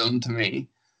random to me.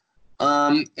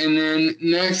 And then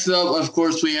next up, of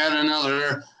course, we had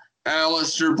another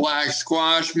Aleister Black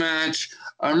squash match.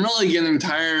 I'm really getting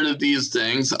tired of these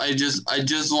things. I just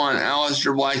want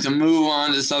Aleister Black to move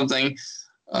on to something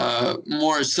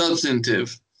more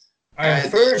substantive. Our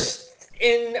first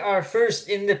in our first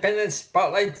independent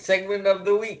spotlight segment of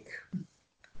the week.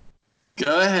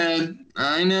 Go ahead.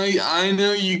 I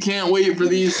know you can't wait for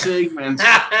these segments.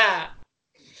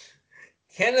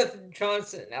 Kenneth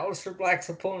Johnson, Aleister Black's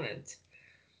opponent.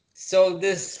 So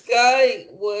this guy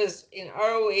was in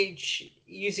ROH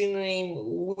using the name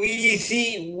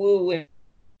Weezy Woo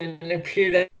and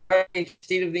appeared at ROH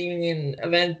State of the Union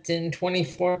event in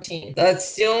 2014.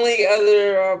 That's the only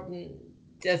other.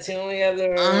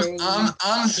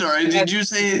 I'm sorry. Did you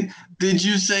say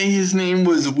his name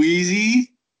was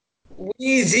Wheezy?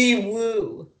 Weezy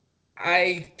Woo.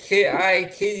 I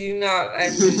kid you not.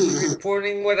 I'm just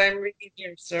reporting what I'm reading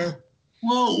here, sir.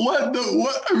 Well, what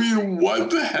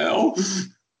the hell?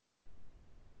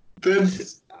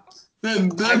 That's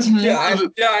I've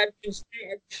just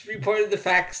reported the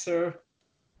facts, sir.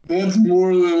 That's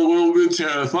more than a little bit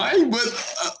terrifying,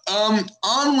 but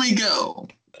on we go.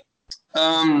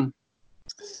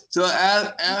 So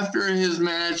after his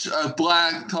match,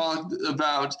 Black talked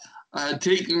about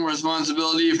taking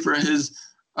responsibility for his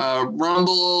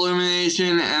Rumble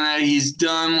elimination and that he's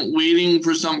done waiting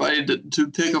for somebody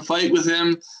to pick a fight with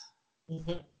him.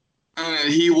 Mm-hmm. And that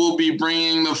he will be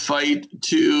bringing the fight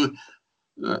to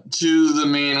the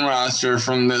main roster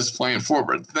from this point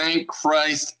forward. Thank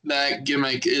Christ that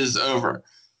gimmick is over.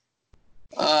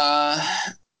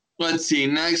 Let's see.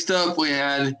 Next up, we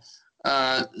had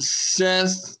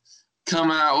Seth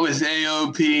come out with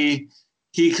AOP.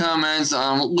 He comments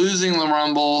on losing the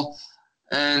Rumble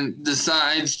and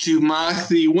decides to mock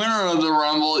the winner of the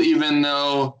Rumble, even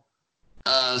though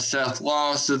Seth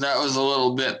lost. So that was a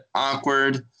little bit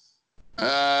awkward.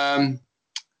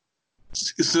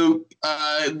 So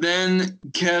then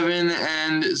Kevin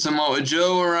and Samoa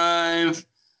Joe arrive.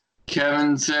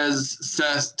 Kevin says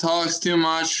Seth talks too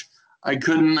much. I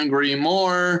couldn't agree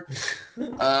more.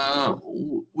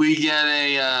 We get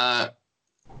a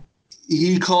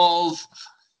he calls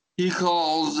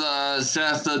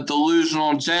Seth a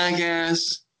delusional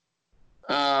jackass.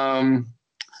 And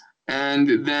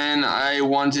then I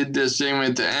wanted this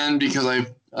segment to end because I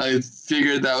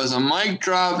figured that was a mic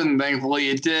drop, and thankfully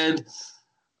it did.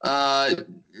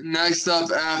 Next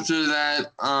up after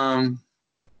that,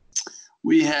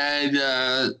 we had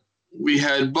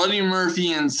Buddy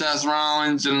Murphy and Seth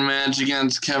Rollins in a match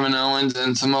against Kevin Owens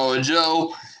and Samoa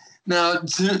Joe. Now,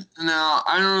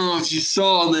 I don't know if you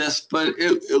saw this, but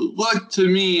it looked to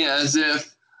me as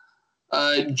if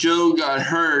Joe got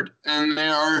hurt, and they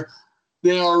are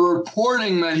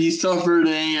reporting that he suffered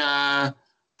a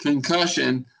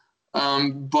concussion,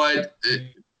 but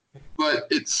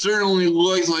it certainly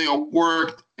looks like a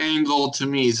worked angle to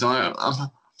me. So I'm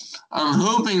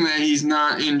hoping that he's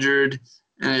not injured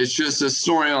and it's just a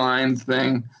storyline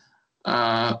thing.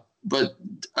 But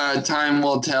time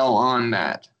will tell on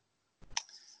that.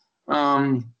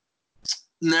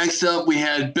 Next up, we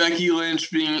had Becky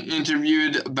Lynch being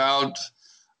interviewed about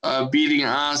beating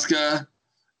Asuka,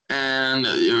 and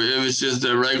it was just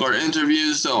a regular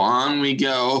interview. So on we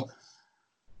go.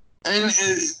 And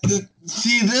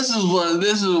see, this is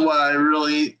what I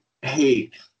really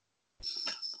hate.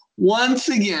 Once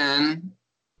again,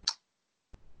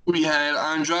 we had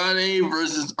Andrade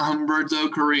versus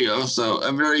Humberto Carrillo, so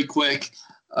a very quick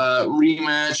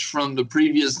rematch from the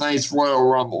previous night's Royal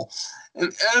Rumble.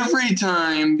 And every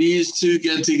time these two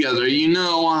get together,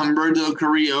 Humberto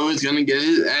Carrillo is going to get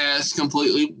his ass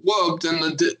completely whooped and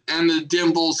the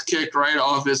dimples kicked right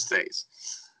off his face.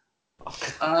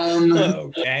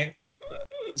 Okay.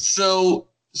 So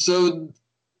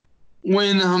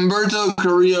when Humberto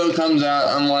Carrillo comes out,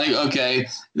 I'm like, okay,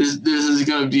 this is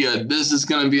gonna be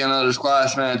another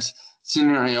squash match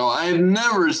scenario. I've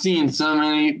never seen so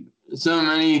many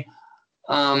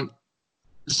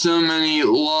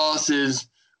losses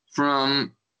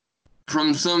from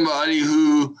somebody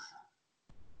who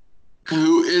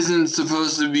isn't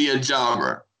supposed to be a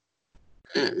jobber.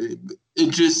 It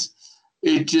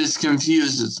just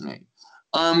confuses me.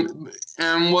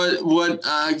 And what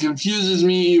confuses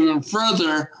me even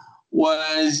further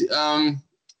was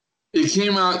it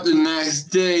came out the next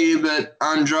day that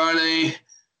Andrade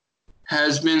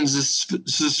has been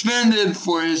suspended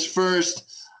for his first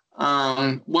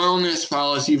wellness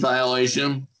policy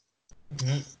violation.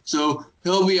 Mm-hmm. So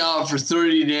he'll be out for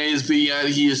 30 days, but yet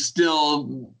he is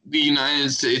still the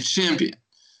United States champion.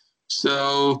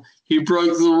 So he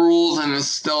broke the rules and is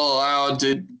still allowed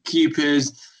to keep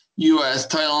his U.S.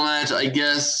 title match. I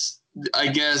guess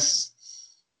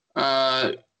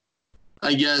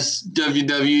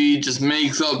WWE just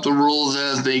makes up the rules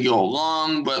as they go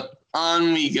along, but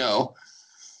on we go.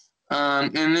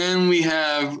 And then we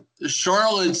have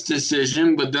Charlotte's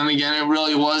decision, but then again, it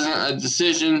really wasn't a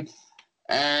decision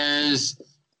as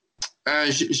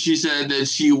she said that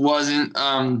she wasn't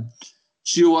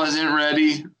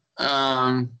ready,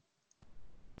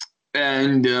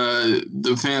 and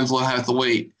the fans will have to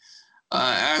wait.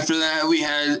 After that, we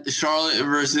had Charlotte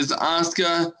versus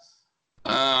Asuka.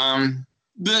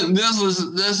 This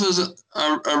was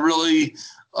a really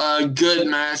good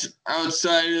match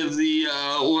outside of the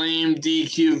lame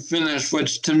DQ finish,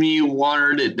 which to me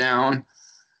watered it down.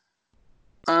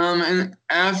 And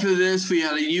after this, we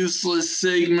had a useless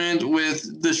segment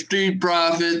with the Street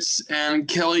Profits and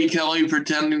Kelly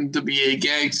pretending to be a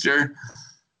gangster.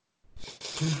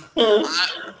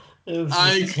 It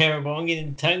was terrible. I'm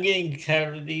getting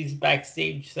tired of these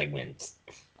backstage segments.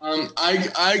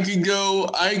 I could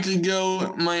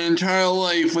go my entire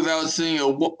life without seeing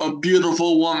a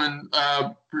beautiful woman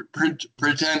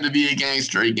pretend to be a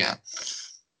gangster again.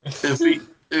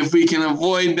 If we can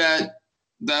avoid that,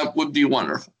 that would be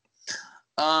wonderful.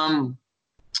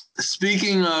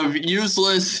 Speaking of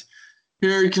useless,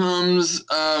 here comes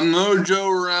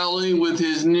Mojo Rawley with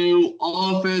his new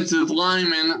offensive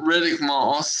lineman, Riddick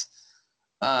Moss.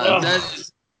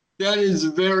 That is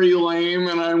very lame,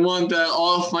 and I want that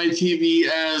off my TV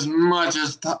as much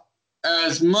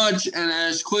and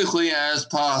as quickly as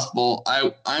possible.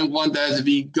 I want that to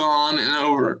be gone and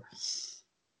over.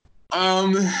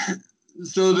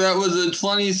 So that was a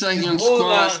 20-second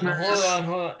squash match.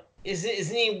 Hold on.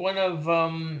 Isn't he one of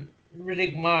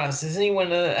Riddick Moss? Isn't he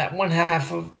one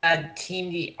half of that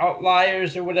team, the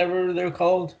Outliers or whatever they're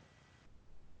called?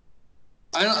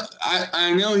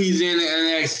 I know he's in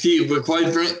NXT, but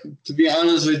to be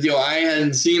honest with you, I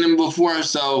hadn't seen him before,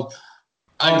 so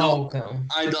I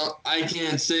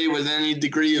can't say with any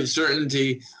degree of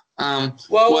certainty. Go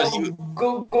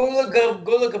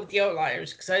look up the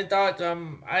Outliers, because I thought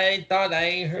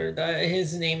I heard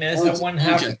his name as one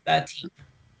half of that team.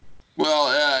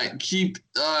 Well, keep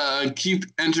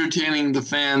entertaining the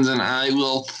fans, and I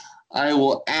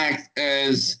will act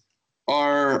as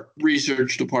our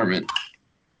research department.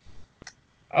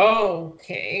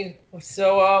 Okay,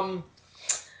 so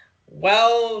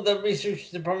while the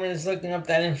research department is looking up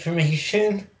that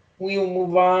information, we will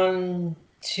move on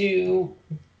to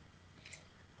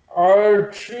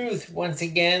R-Truth once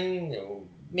again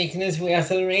making his way out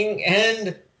to the ring,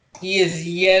 and he is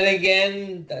yet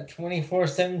again the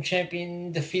 24/7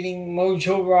 champion, defeating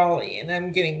Mojo Rawley, and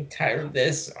I'm getting tired of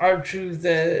this. R-Truth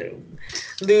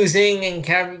losing and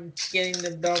getting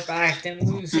the belt back, and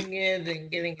losing it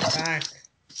and getting it back.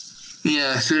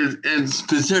 Yes, it's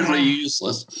particularly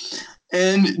useless.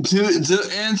 And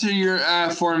to answer your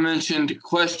aforementioned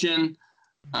question,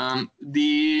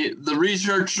 the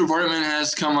research department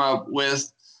has come up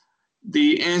with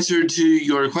the answer to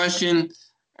your question,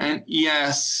 and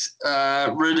yes,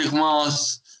 Riddick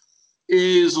Moss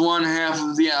is one half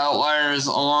of the Outliers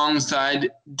alongside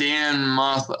Dan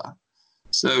Matha.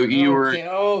 So you were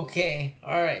okay,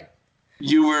 all right.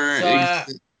 You were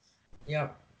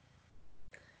yep.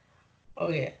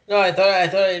 Okay. No, I thought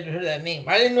I'd heard that name.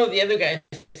 I didn't know the other guy's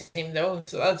name though,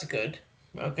 so that's good.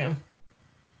 Okay.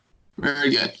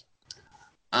 Very good.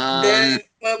 But then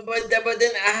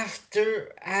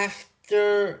after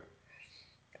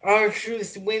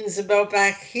R-Truth wins the belt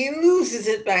back, he loses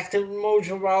it back to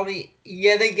Mojo Rawley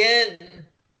yet again.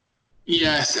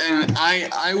 Yes, and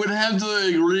I would have to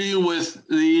agree with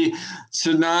the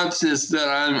synopsis that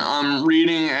I'm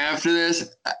reading after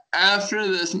this. After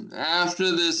this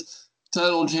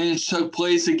title change took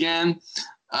place again,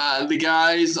 the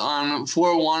guys on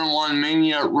 411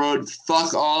 Mania wrote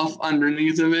 "fuck off"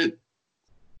 underneath of it,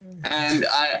 and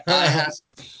I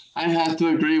have to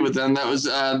agree with them. That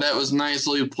was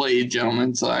nicely played,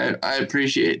 gentlemen. So I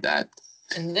appreciate that.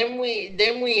 And then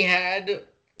we had.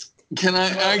 Can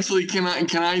I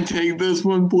take this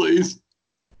one, please?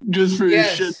 Just for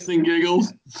shits and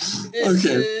giggles.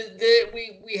 Okay.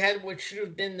 We had what should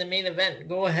have been the main event.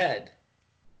 Go ahead.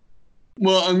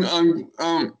 Well,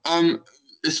 I'm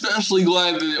especially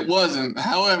glad that it wasn't.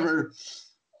 However,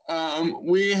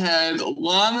 we had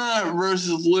Lana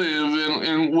versus Liv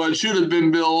in what should have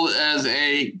been billed as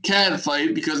a cat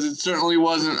fight, because it certainly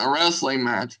wasn't a wrestling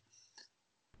match.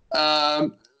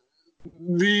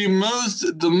 The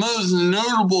most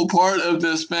notable part of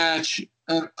this match,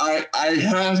 and I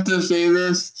have to say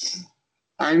this,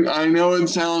 I know it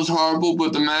sounds horrible,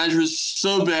 but the match was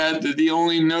so bad that the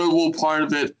only notable part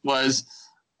of it was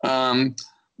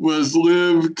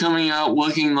Liv coming out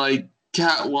looking like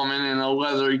Catwoman in a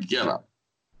leather getup.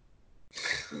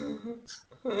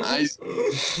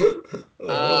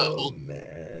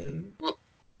 Man.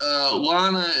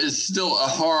 Lana is still a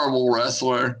horrible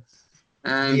wrestler,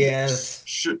 and yes,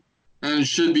 should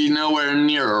be nowhere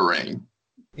near a ring.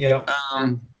 Yeah.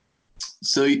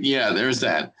 So yeah, there's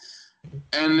that.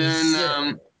 And then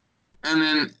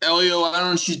Elio, why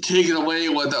don't you take it away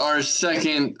with our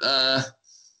second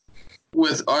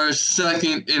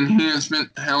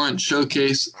enhancement talent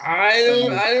showcase? I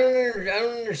don't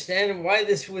understand why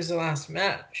this was the last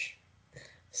match.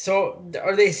 So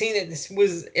are they saying that this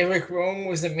was Eric Rowan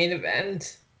was the main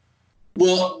event?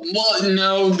 Well,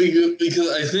 no, because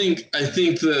I think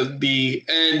the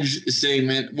Edge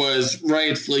segment was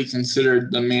rightfully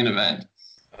considered the main event.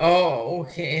 Oh,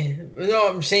 okay. No,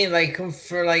 I'm saying like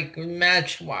for like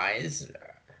match wise.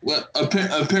 Well,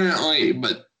 apparently,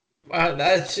 but Wow,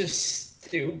 that's just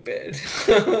stupid.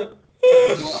 well,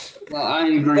 I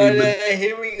agree. But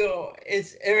here we go.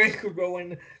 It's Eric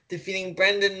Rowan defeating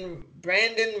Brandon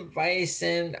Weiss,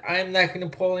 and I'm not going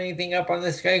to pull anything up on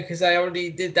this guy because I already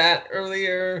did that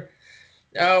earlier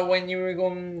when you were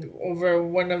going over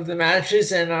one of the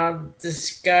matches, and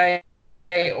this guy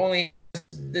only has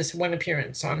this one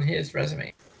appearance on his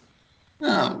resume.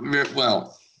 Oh,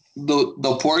 well,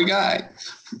 the poor guy.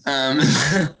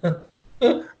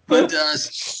 But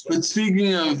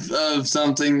speaking of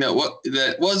something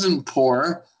that wasn't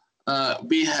poor,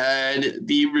 we had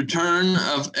the return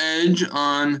of Edge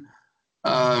on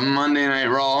Monday Night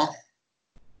Raw,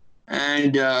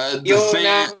 and when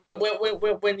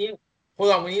you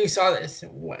hold on, when you saw this,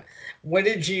 what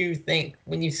did you think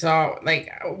when you saw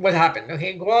like what happened?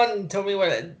 Okay, go on and tell me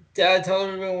tell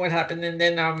everyone what happened, and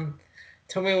then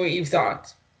tell me what you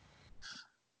thought.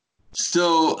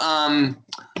 So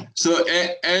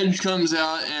Edge comes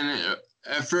out, and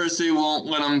at first they won't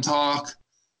let him talk,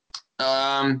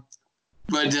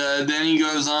 but then he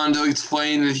goes on to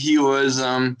explain that he was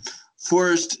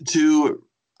forced to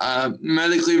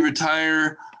medically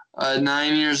retire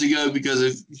 9 years ago because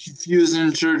of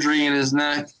fusion surgery in his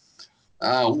neck.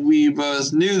 We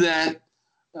both knew that,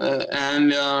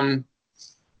 and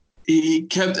he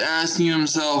kept asking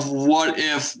himself, what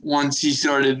if once he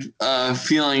started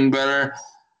feeling better?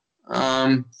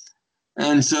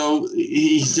 And so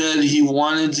he said he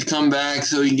wanted to come back,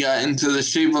 so he got into the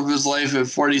shape of his life at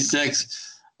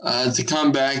 46 to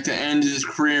come back to end his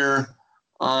career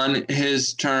on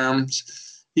his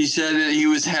terms. He said that he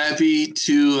was happy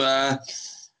to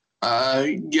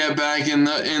get back in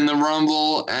the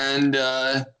Rumble and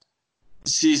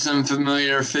see some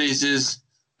familiar faces,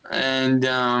 and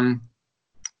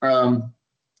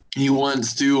he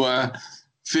wants to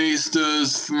face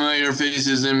those familiar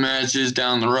faces in matches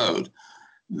down the road.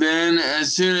 Then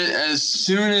as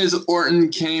soon as Orton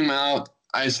came out,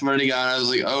 I swear to God, I was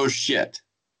like, oh shit.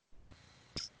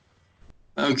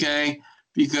 Okay,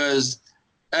 because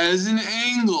as an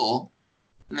angle,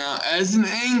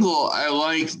 I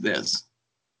liked this.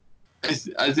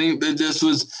 I think that this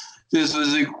was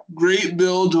a great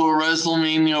build to a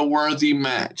WrestleMania worthy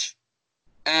match.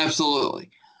 Absolutely.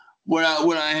 Would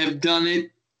I have done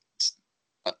it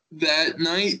that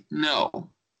night? No.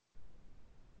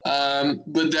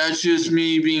 But that's just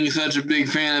me being such a big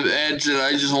fan of Edge that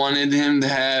I just wanted him to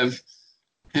have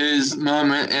his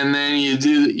moment, and then you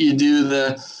do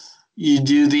the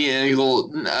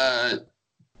angle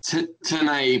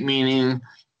tonight, meaning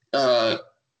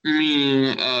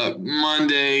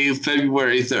Monday,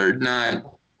 February 3rd,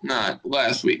 not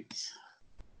last week.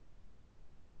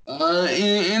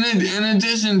 In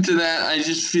addition to that, I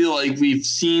just feel like we've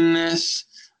seen this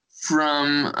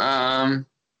from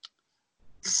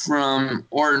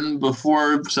Orton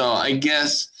before, so I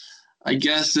guess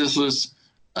this was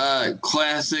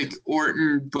classic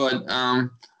Orton, but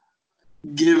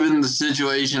given the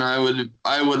situation, I would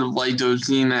have liked to have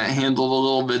seen that handled a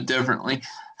little bit differently.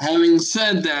 Having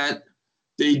said that,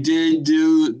 they did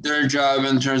do their job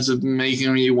in terms of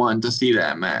making me want to see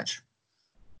that match.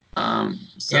 Yeah,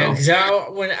 because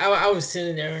when I was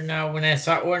sitting there, and when I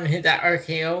saw Orton hit that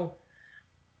RKO,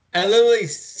 I literally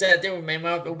sat there with my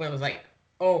mouth open. I was like,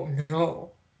 "Oh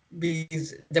no!"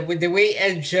 Because the way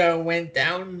Edge went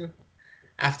down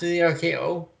after the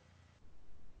RKO.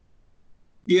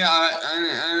 Yeah,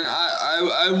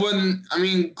 I wouldn't. I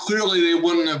mean, clearly they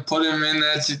wouldn't have put him in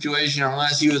that situation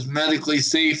unless he was medically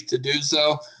safe to do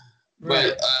so.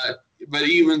 Right. But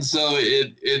even so,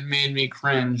 it made me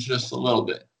cringe just a little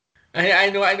bit. I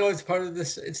know it's part of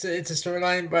this. It's a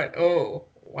storyline, but oh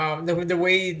wow, the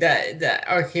way that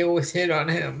RKO was hit on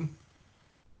him.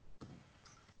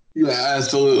 Yeah,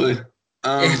 absolutely.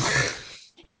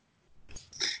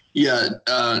 Yeah,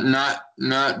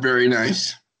 not very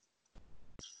nice.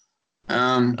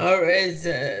 All right,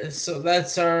 so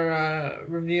that's our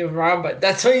review of Raw, but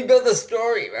that's how you build the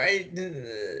story, right?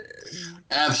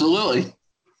 Absolutely.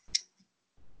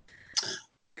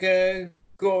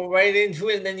 go right into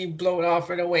it and then you blow it off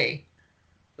right away,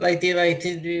 like they like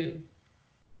to do.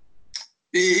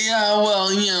 Yeah, well,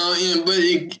 but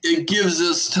it gives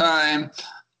us time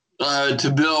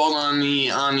to build on the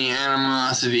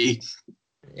animosity.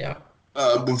 Yeah.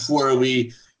 Before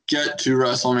we get to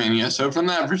WrestleMania. So from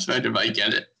that perspective, I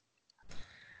get it.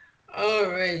 All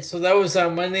right, so that was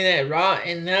Monday Night Raw,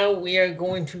 and now we are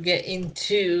going to get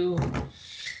into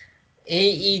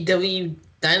AEW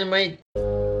Dynamite.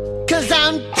 'Cause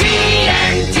I'm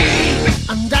TNT,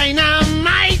 I'm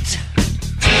Dynamite,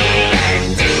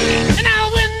 TNT, and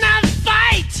I'll win the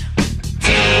fight,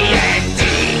 TNT,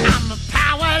 I'm a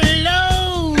power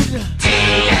load,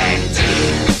 TNT,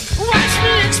 watch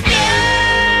me explode.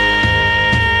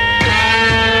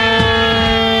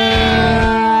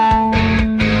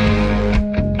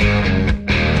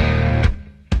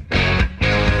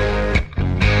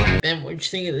 Ben, what you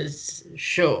think of this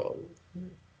show?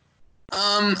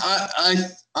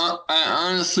 I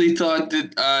honestly thought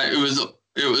that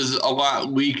it was a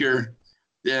lot weaker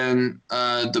than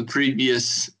the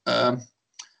previous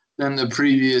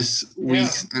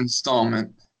week's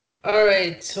installment. All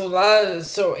right, so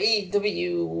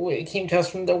AEW came to us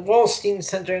from the Wallstein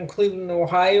Center in Cleveland,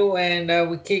 Ohio, and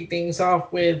we kicked things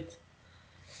off with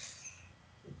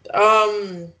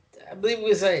I believe it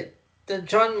was the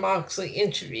Jon Moxley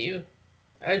interview,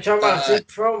 Jon Moxley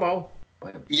promo.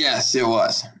 Yes, it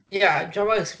was. Yeah, Jon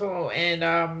Moxley promo,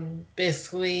 and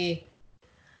basically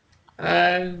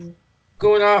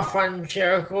going off on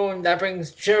Jericho, and that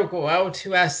brings Jericho out,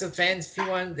 who asks the fans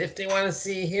if they want to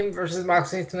see him versus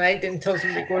Moxley tonight, then tells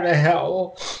them to go to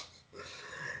hell.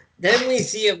 Then we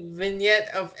see a vignette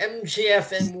of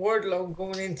MJF and Wardlow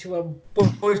going into a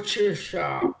butcher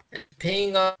shop,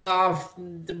 paying off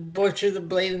the Butcher, the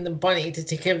Blade, and the Bunny to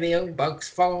take care of the Young Bucks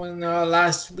following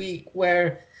last week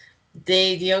where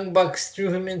the Young Bucks threw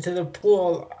him into the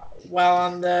pool while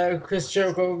on the Chris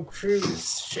Jericho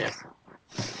cruise ship.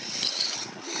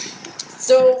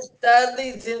 So that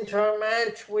leads into our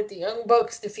match with the Young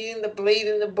Bucks defeating the Blade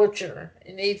and the Butcher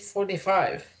in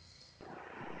 8:45.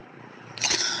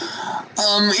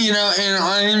 And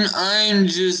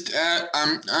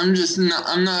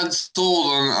I'm not sold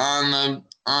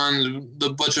on the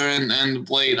Butcher and the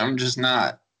Blade. I'm just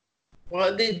not.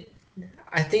 Well,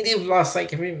 I think they've lost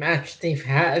like every match they've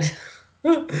had.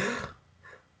 I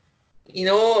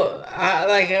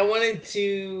wanted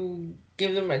to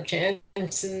give them a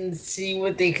chance and see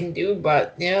what they can do,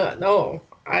 but yeah, no,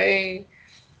 I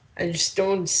just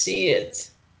don't see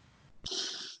it.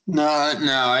 No,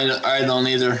 I don't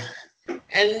either.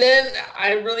 And then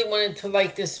I really wanted to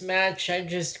like this match. I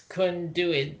just couldn't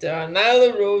do it.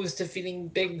 Nyla Rose defeating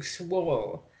Big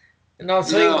Swole. And I'll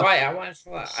tell you why I wanted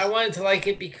to like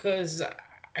it, because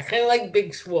I kind of like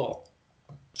Big Swole.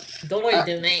 Don't like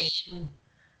the name.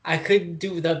 I could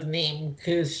do without the name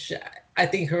because I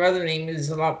think her other name is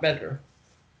a lot better.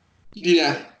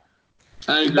 Yeah,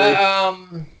 I agree. But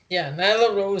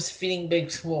Nyla Rose defeating Big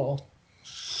Swole.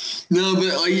 No, but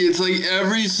it's like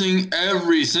every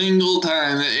single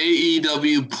time that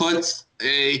AEW puts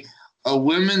a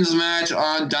women's match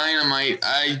on Dynamite,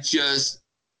 I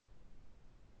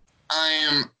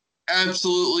am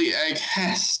absolutely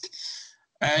aghast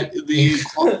at the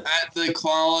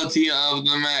quality of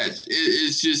the match.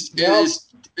 It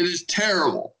is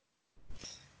terrible.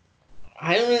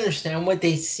 I don't understand what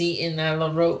they see in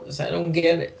Nyla Rose. I don't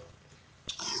get it.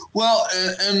 Well,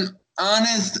 and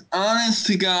honest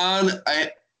to God,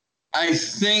 I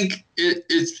think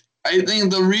I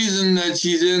think the reason that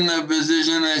she's in the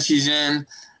position that she's in,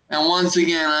 and once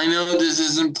again, I know this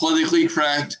isn't politically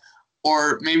correct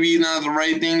or maybe not the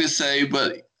right thing to say,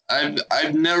 but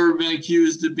I've never been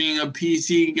accused of being a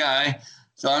PC guy,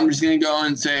 so I'm just gonna go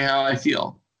and say how I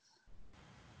feel.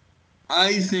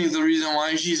 I think the reason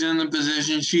why she's in the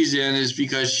position she's in is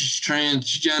because she's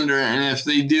transgender, and if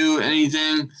they do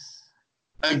anything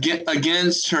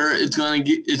against her,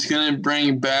 it's gonna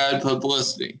bring bad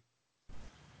publicity.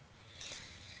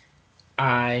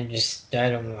 I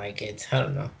don't like it. I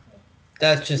don't know.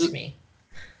 That's just me.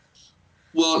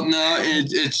 Well, no,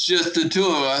 it's just the two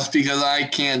of us because I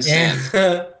can't stand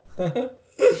it.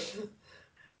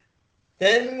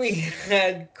 Then we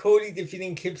had Cody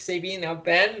defeating Kip Sabian. Now,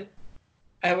 Ben,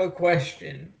 I have a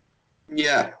question.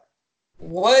 Yeah.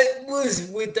 What was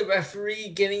with the referee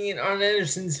getting in Arn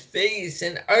Anderson's face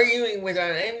and arguing with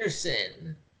Arn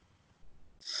Anderson?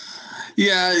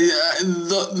 Yeah,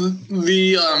 the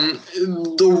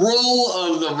role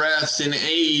of the refs in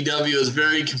AEW is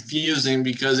very confusing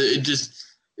because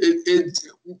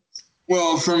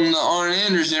well, from the Arn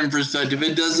Anderson perspective,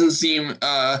 it doesn't seem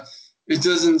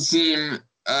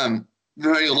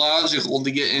very logical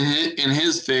to get in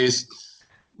his face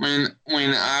when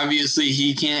obviously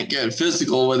he can't get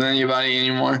physical with anybody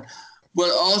anymore. But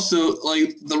also,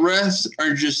 like, the refs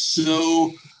are just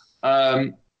so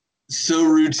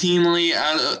routinely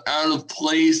out of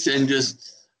place and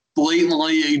just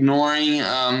blatantly ignoring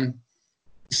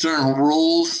certain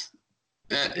rules.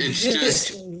 It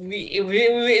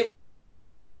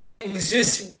was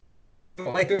just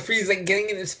like referees like getting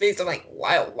in his face. I'm like,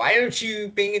 why aren't you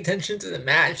paying attention to the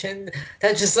match? And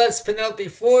that just lets Penelope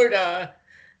Ford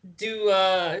do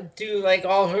like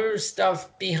all her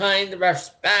stuff behind the ref's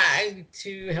back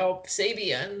to help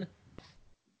Sabian.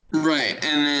 Right,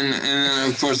 and then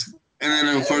of course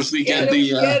we get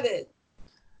the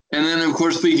and then of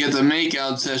course we get the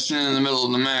makeout session in the middle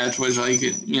of the match, which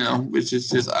which is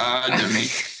just odd to me.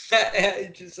 I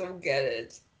just don't get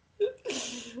it.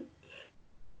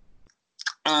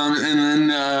 And then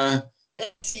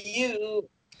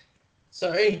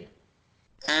sorry.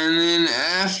 And then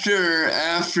after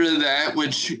that,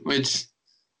 which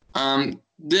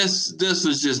this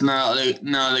was just not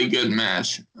a good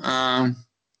match.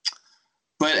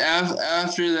 But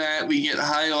after that, we get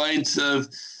highlights of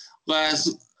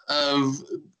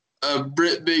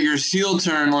Britt Baker's heel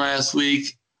turn last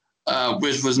week,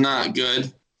 which was not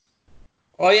good.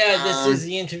 Oh yeah, this is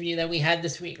the interview that we had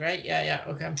this week, right? Yeah,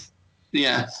 okay.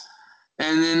 Yeah,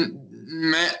 and then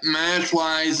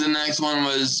match-wise, the next one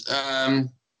was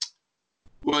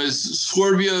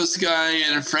Scorpio Sky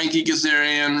and Frankie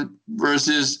Kazarian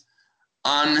versus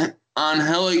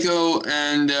Angelico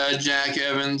and Jack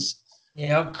Evans.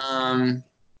 Yep.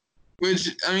 Which,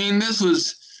 I mean, this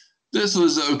was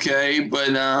okay, but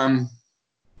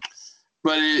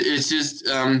it's just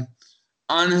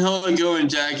Angelico and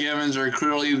Jack Evans are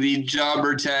clearly the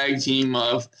jobber tag team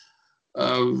of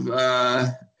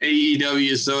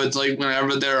AEW, so it's like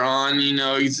whenever they're on, you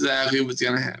know exactly what's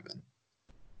gonna happen.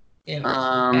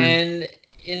 Yeah. And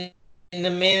in the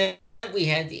main event, we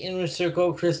had the Inner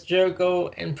Circle, Chris Jericho,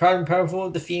 and Proud and Powerful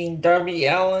defeating Darby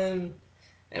Allin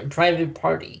and Private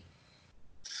Party.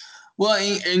 Well,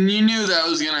 and you knew that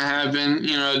was gonna happen,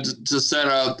 you know, to set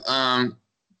up,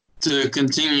 to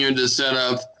continue to set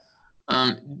up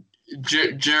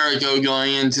Jericho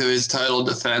going into his title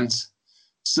defense.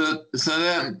 So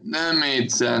that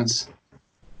made sense.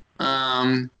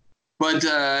 But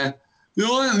the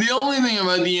only thing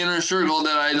about the Inner Circle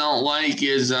that I don't like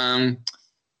is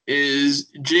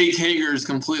Jake Hager's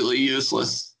completely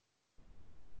useless.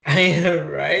 I know,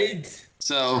 right?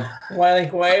 So why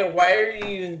are you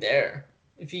even there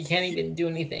if you can't even do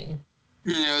anything?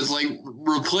 You know, it's like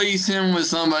replace him with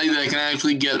somebody that can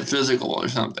actually get physical or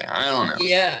something. I don't know.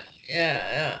 Yeah.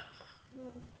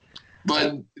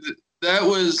 But that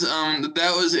was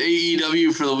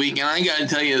AEW for the week, and I gotta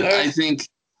tell you, I think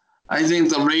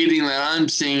the rating that I'm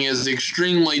seeing is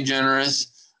extremely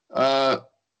generous. As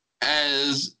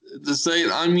the site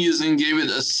I'm using gave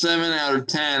it a 7 out of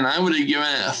 10, I would have given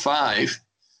it a 5.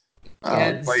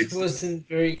 This wasn't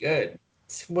very good.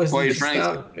 This wasn't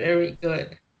not very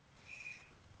good.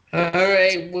 All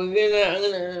right, I'm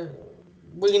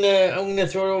gonna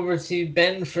throw it over to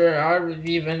Ben for our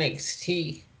review of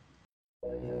NXT.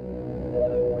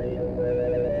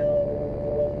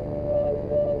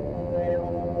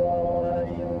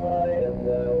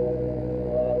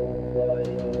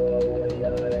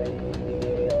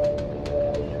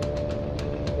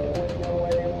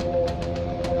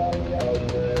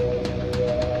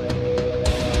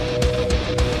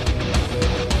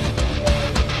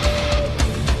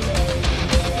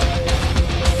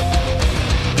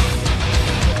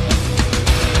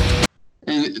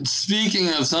 Speaking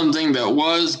of something that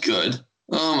was good,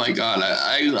 oh my God,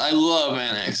 I love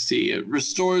NXT. It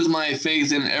restores my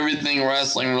faith in everything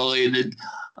wrestling related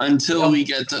until we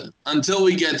get to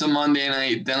Monday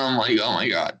night. Then I'm like, oh my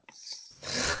God.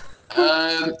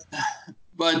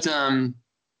 But on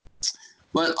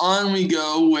we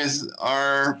go with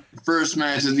our first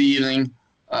match of the evening,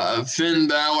 Finn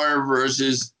Balor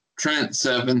versus Trent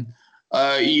Seven.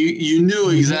 You knew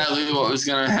exactly what was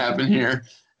going to happen here.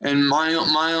 And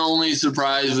my only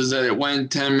surprise was that it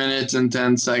went 10 minutes and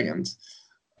 10 seconds.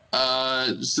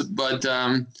 But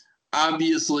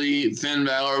obviously Finn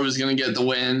Balor was going to get the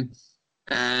win,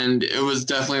 and it was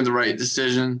definitely the right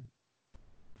decision.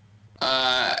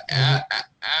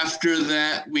 After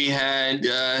that, we had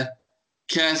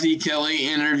Kathy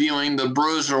Kelly interviewing the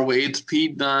Broserweights,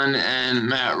 Pete Dunne and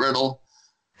Matt Riddle.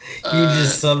 You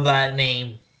just said that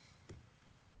name.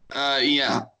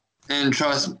 Yeah. And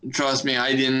trust me,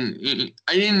 I didn't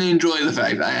enjoy the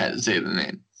fact that I had to say the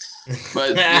name,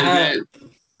 but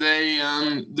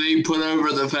they put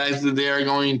over the fact that they are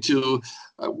going to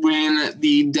win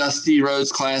the Dusty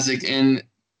Rhodes Classic in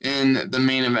the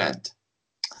main event.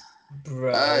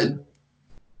 Bro.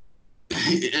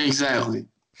 Exactly.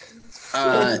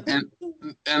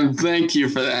 And thank you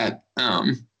for that.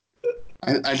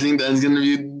 I think that's going to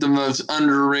be the most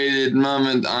underrated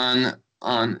moment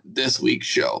on this week's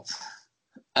show.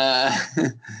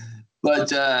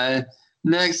 But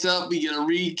next up, we get a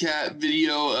recap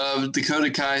video of Dakota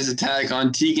Kai's attack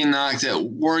on Tegan Nox at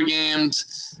War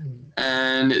Games,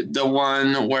 and the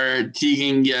one where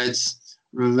Tegan gets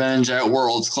revenge at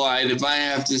Worlds. Clyde, if I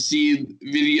have to see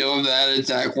video of that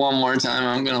attack one more time,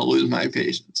 I'm going to lose my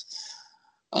patience.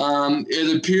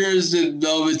 It appears that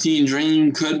Velveteen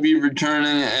Dream could be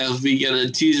returning as we get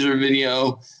a teaser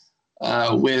video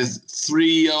with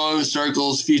 3 yellow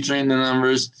circles featuring the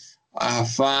numbers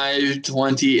 5,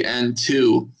 20, and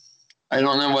 2. I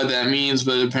don't know what that means,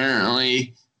 but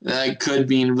apparently that could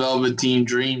mean Velveteen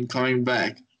Dream coming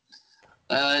back.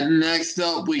 Next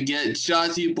up, we get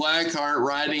Shotzi Blackheart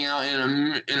riding out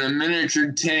in a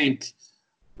miniature tank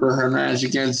for her match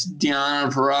against Deonna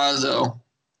Purrazzo.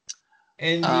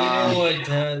 And do you know what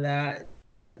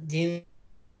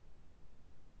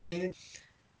did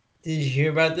you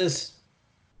hear about this?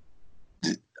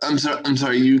 I'm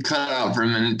sorry, you cut out for a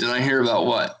minute. Did I hear about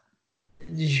what?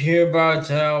 Did you hear about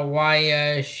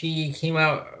why she came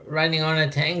out riding on a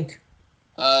tank?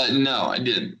 No, I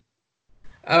didn't.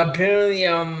 Apparently,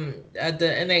 at the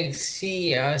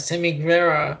NXT, Sammy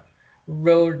Guevara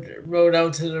rode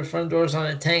out to the front doors on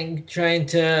a tank, trying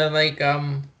to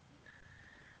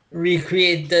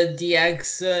recreate the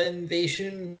DX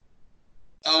invasion.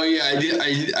 Oh yeah,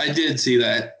 I did see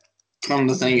that. Come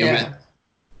to think of it.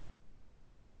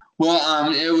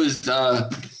 Well, it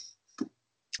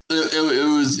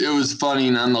was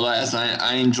funny nonetheless.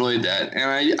 I enjoyed that,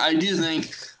 and I do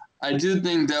think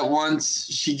that once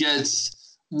she gets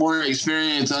more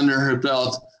experience under her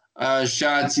belt,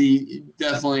 Shotzi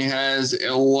definitely has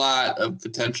a lot of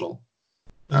potential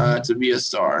to be a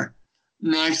star.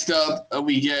 Next up,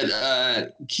 we get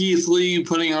Keith Lee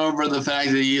putting over the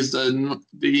fact that he is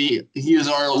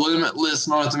our limitless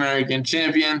North American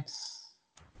champion.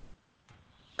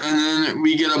 And then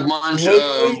we get a bunch of.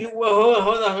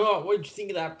 Hold on. What did you think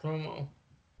of that promo?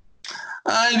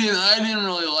 I didn't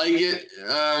really like it.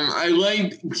 I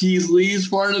liked Keith Lee's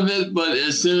part of it, but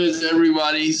as soon as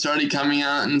everybody started coming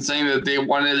out and saying that they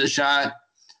wanted a shot,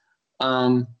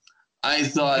 I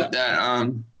thought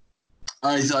that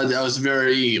was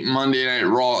very Monday Night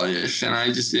Raw-ish, and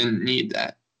I just didn't need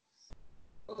that.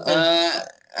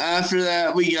 After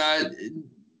that, we got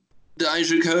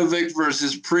Dijakovic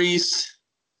versus Priest.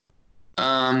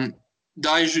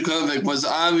 Dijakovic was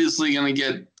obviously gonna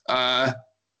get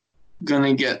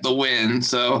the win.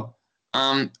 So,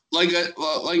 like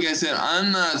I said,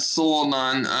 I'm not sold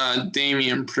on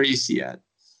Damian Priest yet.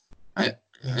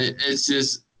 It's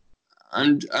just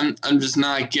I'm just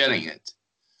not getting it.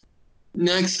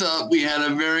 Next up, we had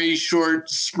a very short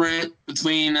sprint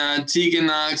between Tegan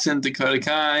Nox and Dakota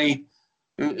Kai.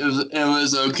 It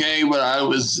was okay, but I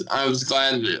was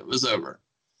glad that it was over.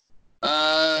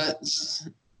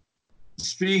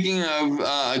 Speaking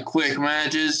of quick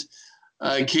matches,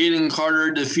 Kaden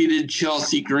Carter defeated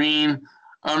Chelsea Green.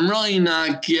 I'm really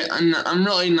not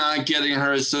getting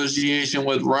her association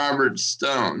with Robert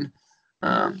Stone.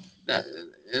 That's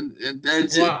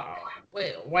it.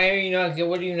 Wait, why are you not?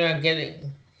 What are you not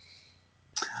getting?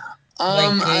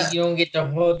 You don't get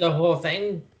the whole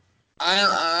thing.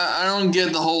 I don't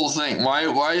get the whole thing.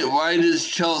 Why does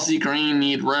Chelsea Green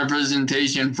need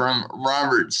representation from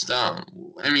Robert Stone?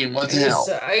 I mean, what the hell?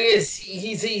 I guess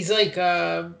he's like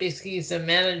basically he's a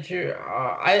manager.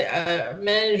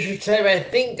 Manager type. I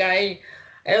think I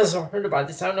also heard about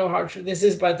this. I don't know how true this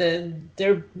is, but that's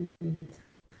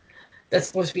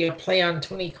supposed to be a play on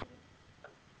Tony.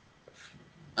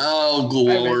 Oh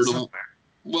Lord!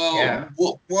 Well, yeah.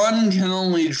 One can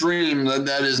only dream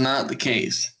that is not the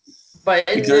case. But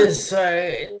in this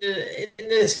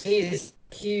case,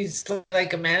 he's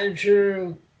like a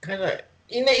manager, kind of.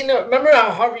 You know, remember how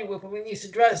Harvey Whippleman used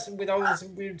to dress with all those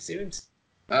weird suits?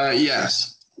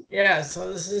 Yes. Yeah.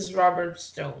 So this is Robert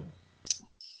Stone.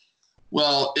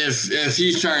 Well, if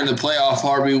he's trying to play off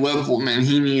Harvey Whippleman,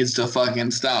 he needs to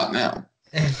fucking stop now.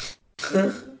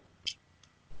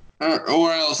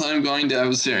 Or else I'm going to have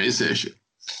a serious issue.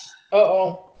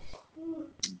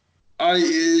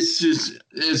 It's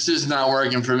just not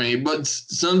working for me. But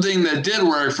something that did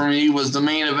work for me was the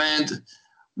main event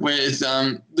with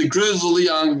the Grizzled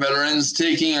Young Veterans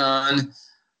taking on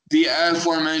the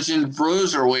aforementioned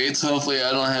Broserweights. Hopefully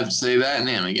I don't have to say that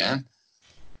name again.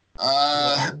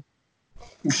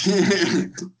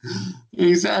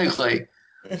 Exactly.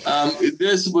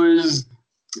 This was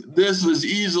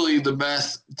easily the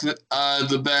best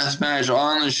match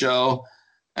on the show,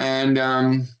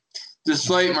 and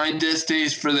despite my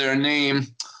distaste for their name,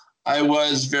 I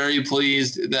was very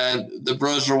pleased that the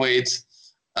Broserweights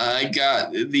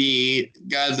got the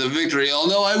victory.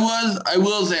 Although I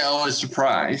will say I was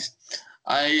surprised.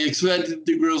 I expected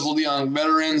the Grizzled Young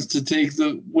Veterans to take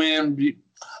the win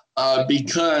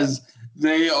because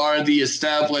they are the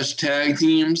established tag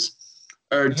teams,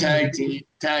 or tag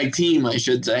team, I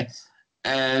should say.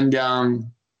 And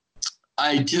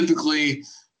I typically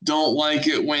don't like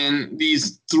it when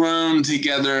these thrown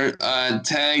together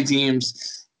tag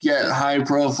teams get high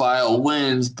profile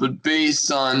wins, but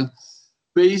based on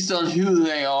who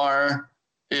they are,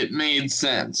 it made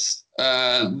sense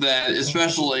that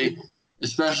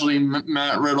especially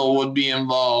Matt Riddle would be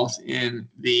involved in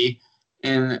the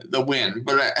win.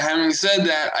 But having said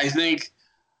that, I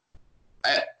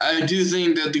do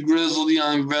think that the Grizzled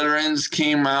Young Veterans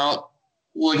came out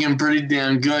looking pretty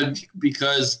damn good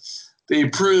because they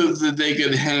proved that they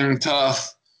could hang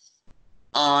tough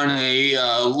on a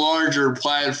larger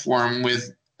platform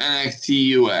with NXT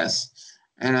US,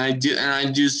 and I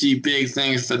do see big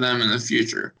things for them in the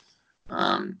future.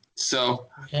 So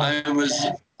I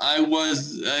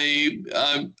was a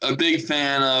big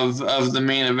fan of the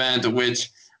main event, which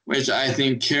I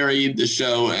think carried the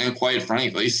show and quite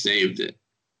frankly saved it.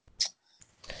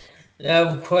 I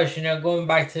have a question now. Going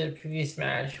back to the previous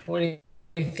match, what do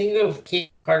you think of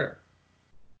Kate Carter?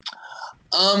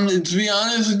 To be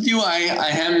honest with you, I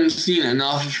haven't seen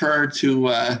enough of her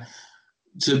to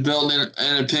build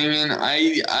an opinion.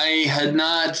 I had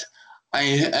not. I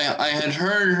had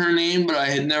heard her name, but I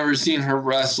had never seen her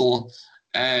wrestle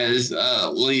as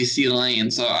Lacey Lane.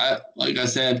 So like I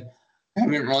said, I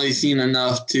haven't really seen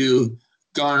enough to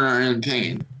garner an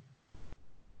opinion.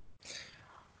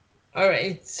 All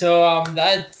right, so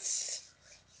that's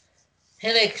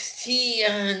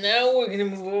NXT. Now we're gonna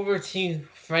move over to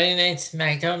Friday Night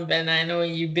SmackDown. Ben, I know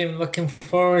you've been looking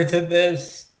forward to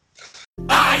this.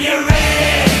 Are you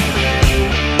ready?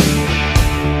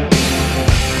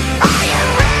 Are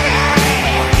you ready?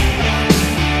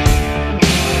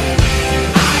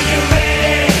 Are you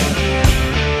ready?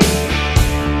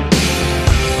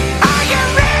 Are you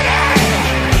ready?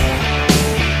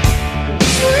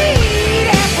 Sweet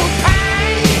apple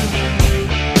pie,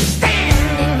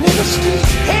 standing in the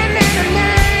street and in the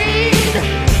night,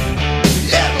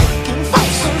 looking for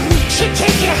some reach to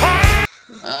take you high.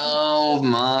 Oh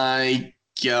my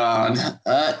God!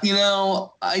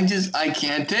 I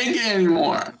can't take it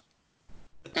anymore.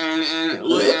 And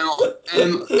ladies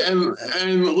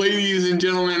and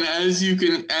gentlemen, as you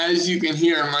can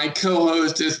hear, my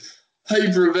co-host is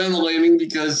hyperventilating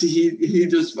because he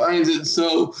just finds it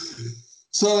so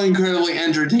incredibly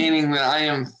entertaining that I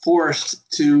am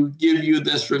forced to give you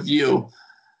this review.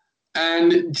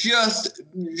 And just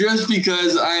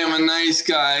because I am a nice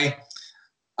guy,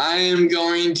 I am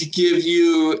going to give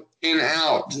you an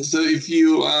out. So if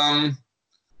you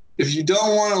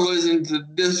don't want to listen to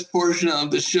this portion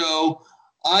of the show,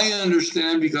 I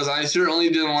understand, because I certainly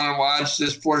didn't want to watch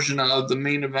this portion of the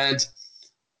main event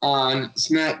on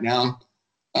SmackDown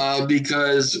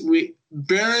because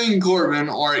Baron Corbin,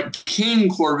 or King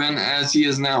Corbin as he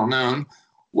is now known,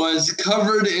 was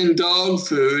covered in dog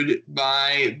food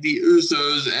by the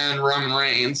Usos and Roman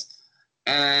Reigns,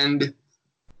 and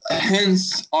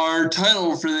hence our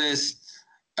title for this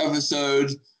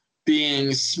episode being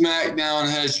SmackDown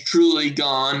has truly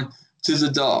gone to the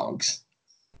dogs.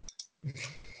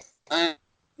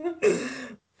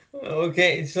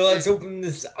 Okay, so let's open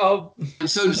this up. I'm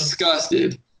so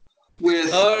disgusted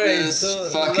with this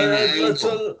fucking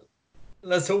angle.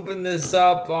 Let's open this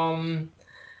up.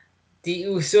 The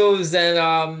Usos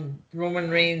and Roman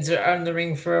Reigns are in the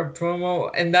ring for a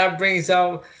promo, and that brings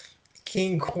out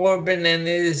King Corbin and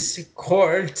his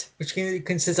court, which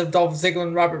consists of Dolph Ziggler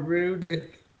and Robert Roode.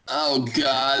 Oh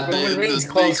God! Roman Reigns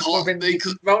calls Corbin. They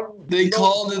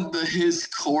called it his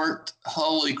court.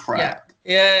 Holy crap!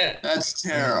 Yeah, that's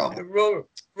terrible.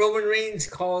 Roman Reigns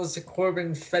calls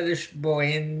Corbin fetish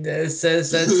boy and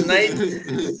says that tonight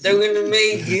they're going to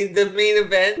make the main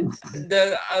event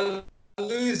the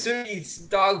loser eats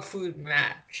dog food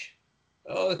match.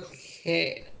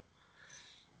 Okay.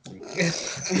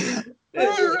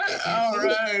 All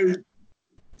right.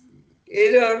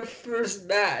 In our first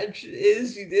match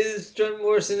is John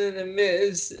Morrison and The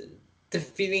Miz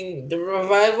defeating the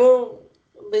Revival,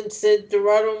 Vincent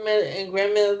Dorado and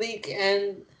Grand Metalik,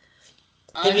 and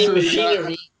Heavy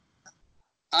Machinery.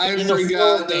 I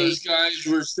forgot those guys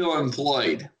were still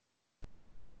employed.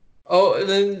 Oh,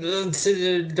 then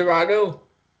to Dorado.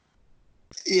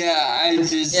 Yeah, I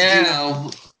just Yeah.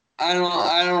 I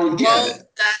don't get Well, it.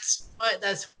 that's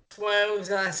why I was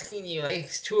asking you. Like,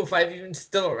 is 205 even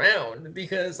still around?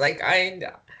 Because like I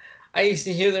used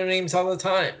to hear their names all the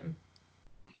time.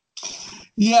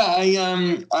 Yeah, I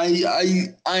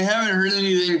haven't heard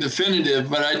anything definitive,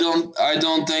 but I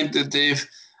don't think that they've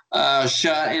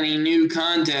shot any new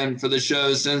content for the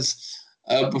show since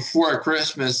before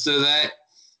Christmas. So that,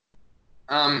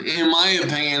 in my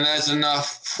opinion, that's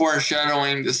enough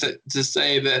foreshadowing to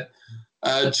say that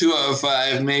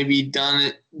 205 may be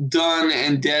done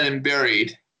and dead and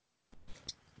buried.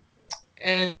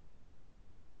 And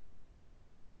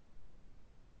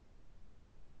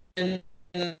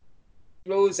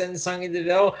Rose and Sonya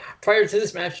Deville. Prior to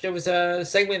this match, there was a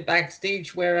segment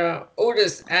backstage where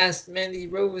Otis asked Mandy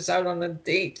Rose out on a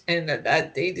date, and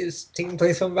that date is taking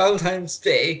place on Valentine's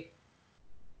Day.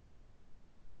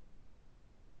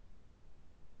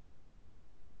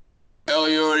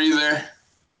 Elio, are you there?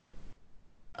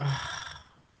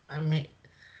 I mean,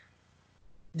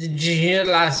 did you hear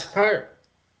the last part?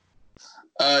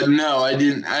 No, I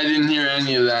didn't. I didn't hear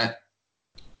any of that.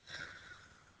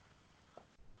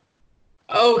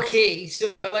 Okay,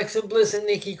 so Alexa Bliss and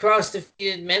Nikki Cross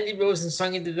defeated Mandy Rose and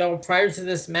Sonya Deville. Prior to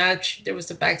this match, there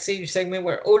was a backstage segment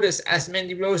where Otis asked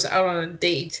Mandy Rose out on a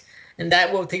date, and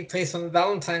that will take place on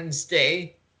Valentine's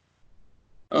Day.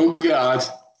 Oh God.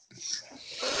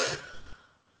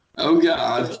 Oh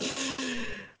God.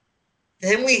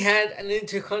 Then we had an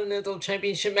Intercontinental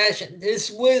Championship match, and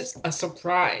this was a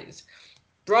surprise.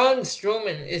 Braun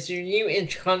Strowman is your new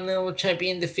Intercontinental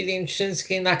Champion, defeating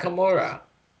Shinsuke Nakamura.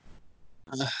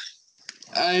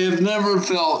 I have never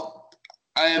felt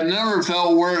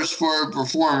worse for a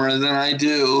performer than I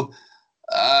do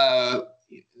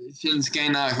Shinsuke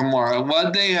Nakamura.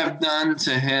 What they have done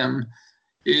to him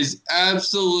is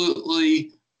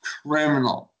absolutely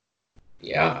criminal.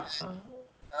 Yeah.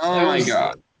 Oh my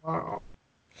God. Wow.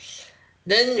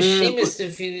 Then Sheamus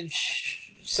defeated.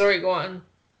 Sorry, go on.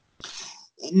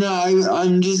 No,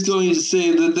 I'm just going to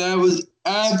say that was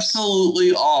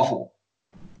absolutely awful.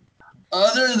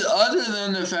 Other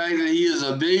than the fact that he is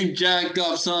a big jacked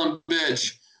up son of a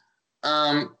bitch,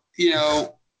 you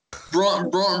know,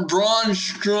 Braun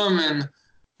Strowman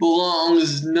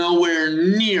belongs nowhere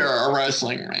near a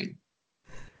wrestling ring.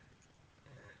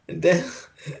 And then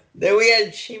we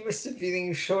had Sheamus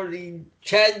defeating Shorty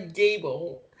Chad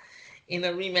Gable in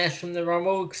a rematch from the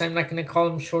Rumble, because I'm not going to call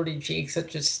him Shorty G,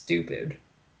 such as stupid.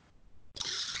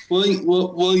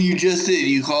 Well, you just did.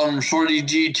 You called him Shorty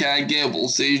G Chad Gable,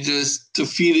 so you just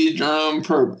defeated your own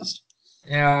purpose.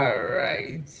 Yeah,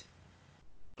 right.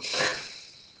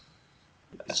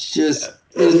 It's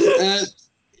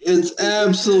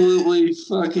absolutely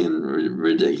fucking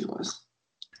ridiculous.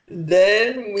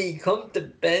 Then we come to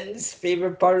Ben's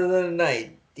favorite part of the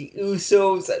night. The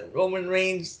Usos and Roman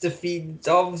Reigns defeat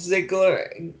Dolph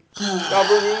Ziggler,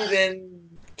 Robert Roode, and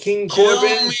King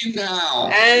Corbin.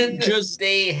 And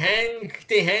they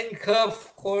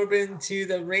handcuff Corbin to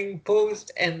the ring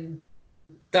post and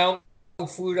dump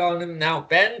food on him. Now,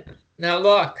 Ben,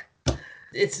 look,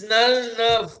 it's not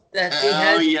enough that they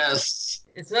had. Oh yes.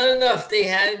 It's not enough they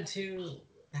had to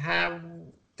have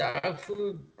dog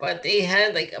food, but they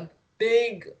had like a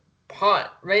big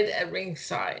pot right at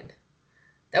ringside.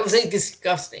 That was like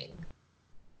disgusting.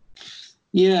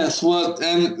 Yes, well,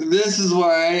 and this is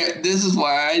why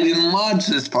I didn't watch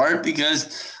this part,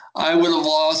 because I would have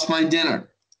lost my dinner.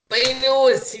 But you know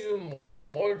what's even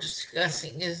more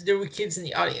disgusting is there were kids in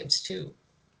the audience too.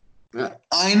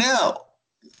 I know,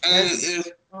 and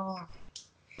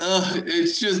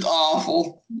it's just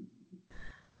awful.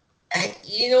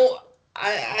 You know,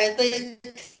 I like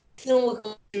to know what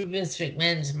goes through Vince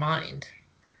McMahon's mind.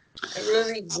 I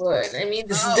really would. I mean,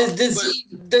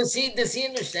 does he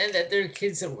understand that there are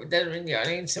kids that are in the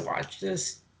audience to watch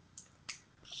this?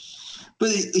 But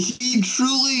he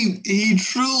truly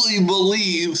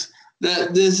believes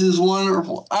that this is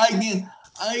wonderful. I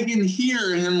can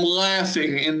hear him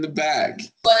laughing in the back.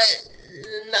 But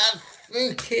not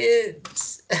for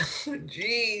kids.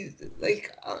 Jeez,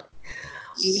 like,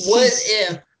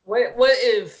 what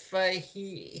if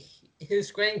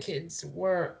his grandkids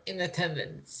were in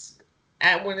attendance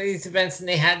at one of these events and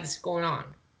they had this going on?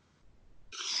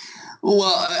 Well,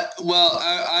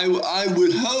 I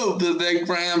would hope that their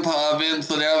grandpa Vince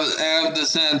would have the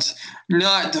sense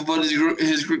not to put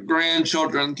his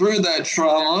grandchildren through that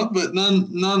trauma, but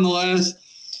nonetheless.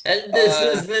 And this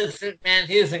is Vince McMahon.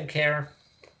 He doesn't care.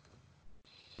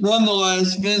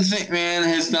 Nonetheless, Vince McMahon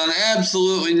has done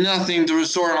absolutely nothing to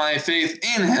restore my faith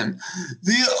in him.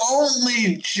 The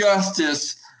only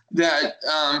justice that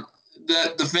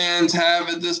the fans have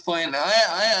at this point.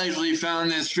 I actually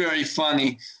found this very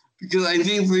funny because I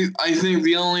think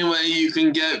the only way you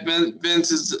can get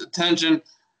Vince's attention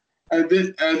at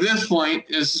this point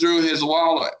is through his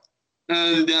wallet,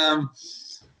 and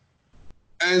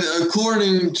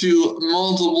according to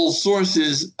multiple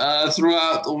sources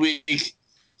throughout the week,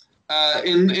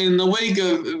 in the wake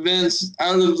of Vince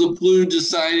out of the blue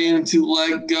deciding to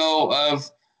let go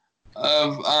of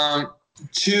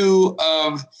two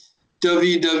of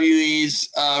WWE's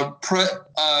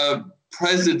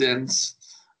presidents,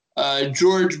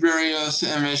 George Barrios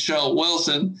and Michelle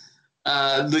Wilson,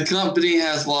 the company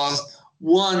has lost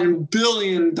 $1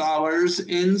 billion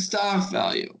in stock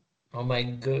value. Oh my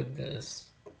goodness.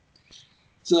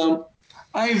 So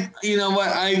I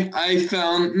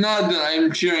found, not that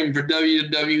I'm cheering for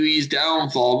WWE's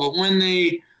downfall, but when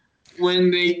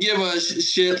they give us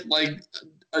shit like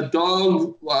a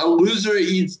loser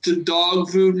eats to dog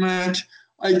food match,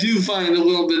 I do find a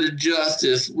little bit of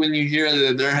justice when you hear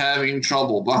that they're having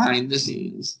trouble behind the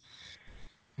scenes.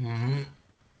 Mm-hmm.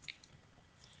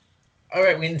 All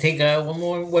right, we're gonna take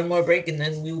one more break, and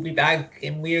then we'll be back,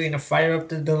 and we're gonna fire up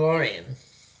the DeLorean.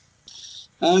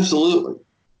 Absolutely.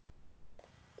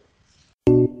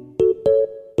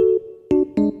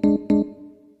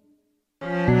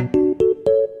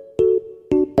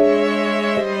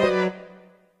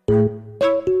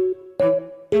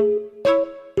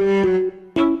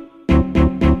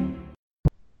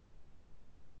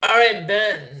 All right,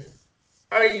 Ben,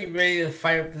 are you ready to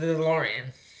fire up the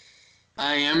DeLorean?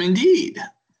 I am indeed.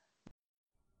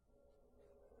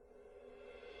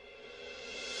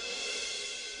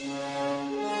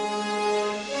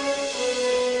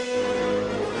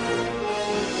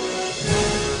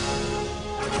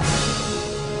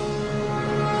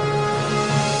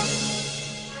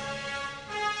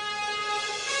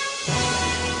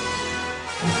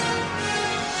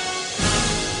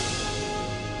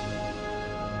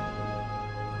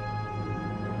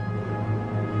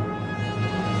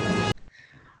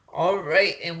 All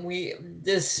right, and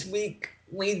this week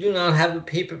we do not have a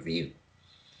pay-per-view.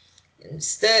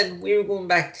 Instead, we're going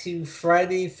back to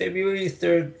Friday, February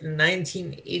 3rd,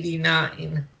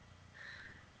 1989.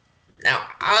 Now,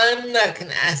 I'm not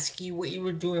going to ask you what you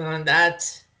were doing on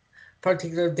that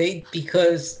particular date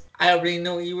because I already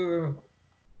know you were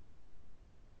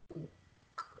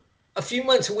a few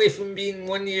months away from being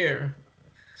 1 year.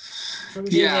 From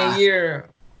being a year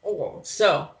old.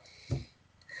 So,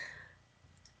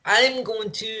 I'm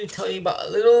going to tell you about a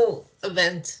little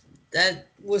event that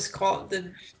was called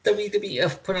the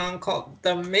WWF put on called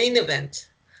the Main Event.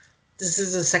 This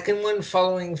is the second one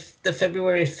following the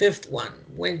February 5th one,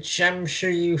 which I'm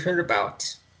sure you heard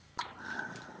about.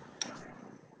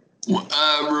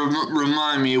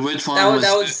 Remind me, which one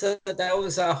that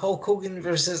was Hulk Hogan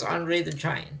versus Andre the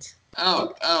Giant.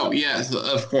 Oh, yes,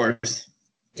 of course.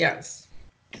 Yes.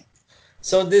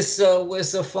 So this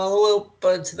was a follow-up,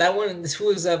 but to that one, this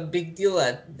was a big deal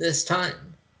at this time.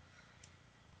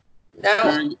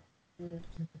 Now,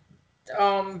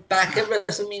 back at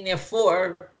WrestleMania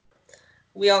 4,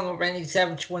 we all know Randy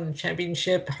Savage won the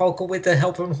championship, Hulk with the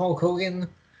help from Hulk Hogan,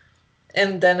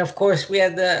 and then of course we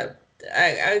had at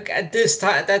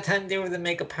that time they were the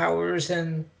Mega Powers,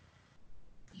 and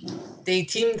they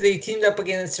teamed up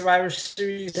again in Survivor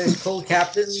Series as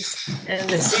co-captains, and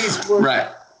the seeds were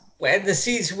right. And the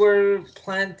seeds were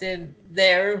planted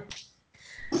there,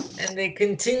 and they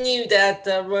continued at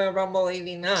Royal Rumble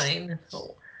 '89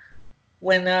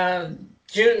 when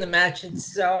during the match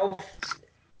itself,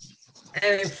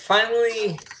 and it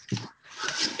finally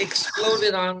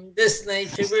exploded on this night,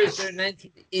 February 3rd,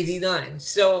 1989.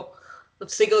 So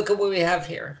let's take a look at what we have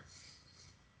here.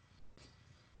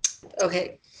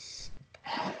 Okay.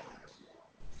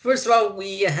 First of all,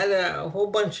 we had a whole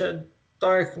bunch of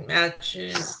dark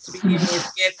matches to begin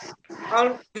with. We had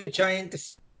Andre the Giant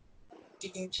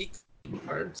defeating Cheek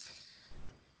cards.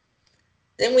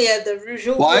 Then we had the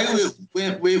Rougeau.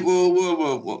 Wait,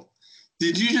 whoa.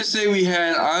 Did you just say we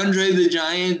had Andre the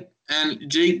Giant and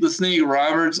Jake the Snake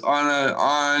Roberts on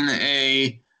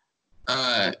a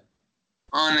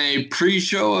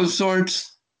pre-show of sorts?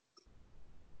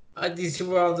 These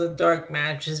were all the dark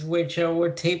matches, which were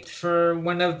taped for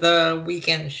one of the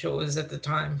weekend shows at the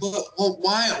time. Well,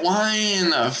 why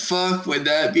in the fuck would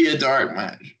that be a dark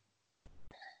match?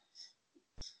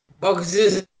 Well, because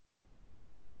this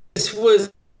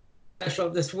was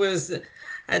special. This was,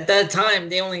 at that time,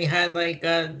 they only had like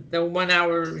the 1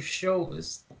 hour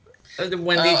shows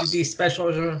when they did these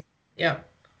specials. Yeah.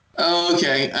 Oh,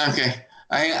 okay.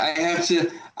 I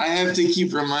have to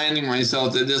keep reminding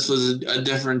myself that this was a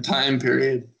different time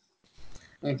period.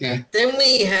 Okay. Then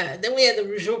we had the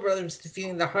Rougeau brothers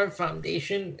defeating the Hart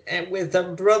Foundation, and with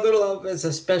Brother Love as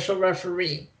a special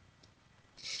referee.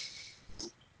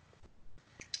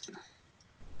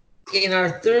 In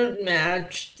our third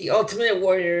match, the Ultimate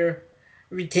Warrior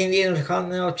retained the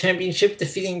Intercontinental Championship,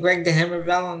 defeating Greg the Hammer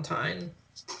Valentine.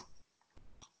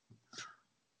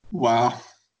 Wow.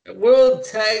 World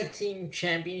Tag Team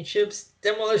Championships,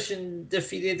 Demolition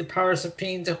defeated the Powers of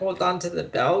Pain to hold on to the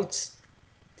belts.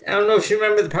 I don't know if you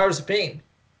remember the Powers of Pain.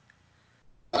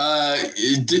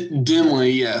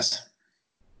 Dimly, yes.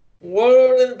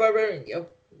 Warlord and the Barbarian.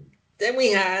 Yep. Then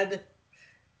we had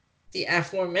the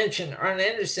aforementioned Arn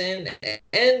Anderson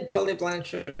and Tully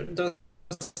Blanchard. The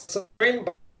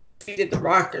Rainbow defeated the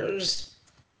Rockers.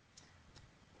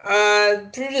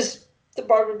 Brutus the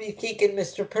Barber Beefcake and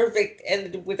Mr. Perfect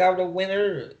ended without a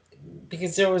winner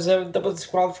because there was a double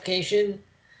disqualification.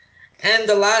 And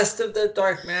the last of the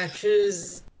dark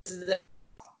matches that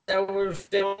were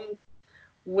filmed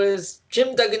was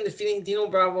Jim Duggan defeating Dino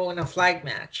Bravo in a flag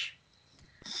match.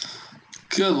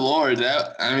 Good Lord,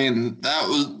 that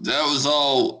was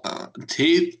all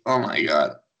tape. Oh my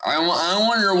God, I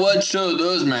wonder what show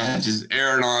those matches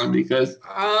aired on, because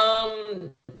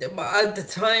at the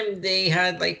time they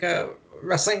had like a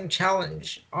wrestling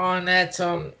challenge on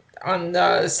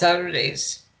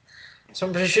Saturdays, so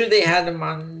I'm pretty sure they had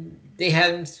them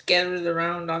scattered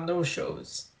around on those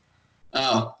shows.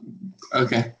 Oh,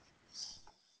 okay.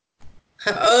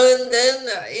 And then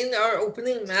in our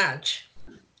opening match,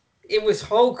 it was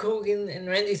Hulk Hogan and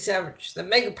Randy Savage, the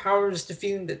Mega Powers,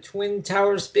 defeating the Twin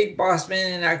Towers, Big Boss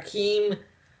Man, and Akeem.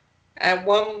 At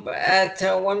one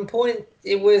point,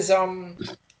 it was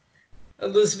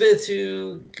Elizabeth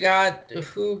who got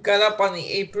up on the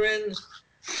apron,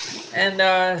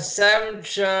 and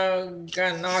Savage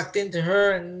got knocked into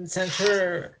her and sent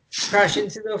her crashing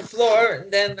to the floor.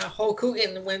 And then Hulk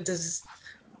Hogan went to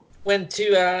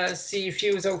see if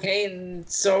she was okay, and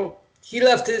so he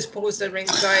left his post at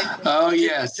ringside. Oh,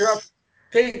 yes.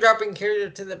 Dropping carried her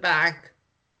to the back.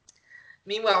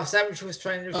 Meanwhile, Savage was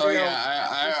trying to figure out.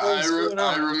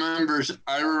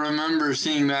 I remember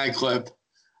seeing that clip.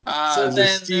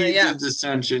 The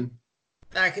dissension.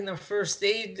 Back in the first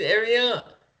aid area,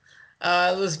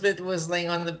 Elizabeth was laying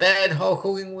on the bed. Hulk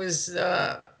Hogan was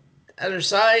at her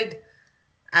side.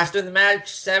 After the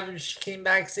match, Savage came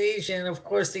backstage, and of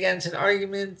course they got into an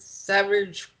argument.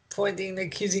 Savage pointing the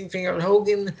accusing finger at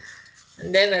Hogan,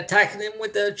 and then attacking him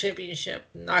with the championship,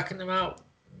 knocking him out.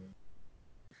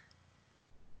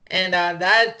 And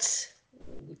that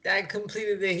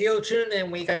completed the heel turn,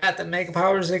 and we got the Mega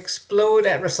Powers explode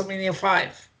at WrestleMania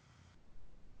 5.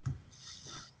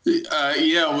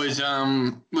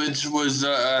 Which was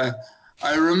I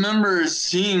remember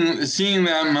seeing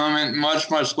that moment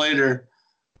much later,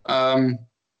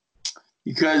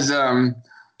 because I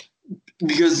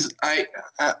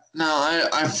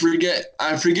forget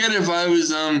if I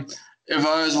was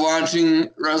watching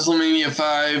WrestleMania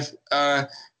 5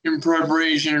 in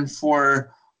preparation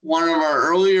for one of our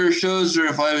earlier shows, or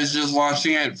if I was just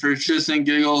watching it for shits and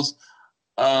giggles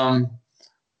on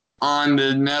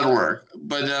the network.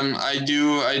 But I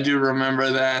do remember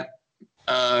that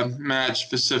match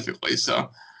specifically.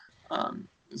 So.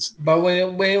 But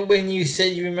when you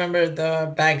said you remember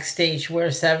the backstage where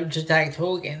Savage attacked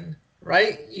Hogan,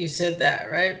 right? You said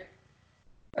that, right?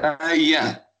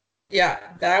 Yeah. Yeah,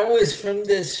 that was from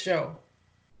this show.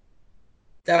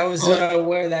 That was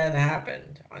where that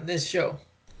happened, on this show.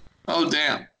 Oh,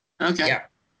 damn. Okay. Yeah.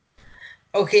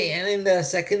 Okay, and in the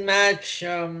second match,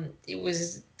 it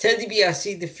was Ted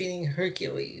DiBiase defeating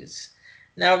Hercules.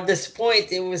 Now, at this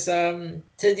point, it was Ted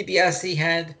DiBiase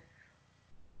had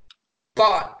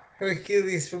bought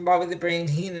Hercules from Bobby the Brain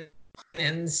Heenan,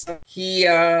 and so he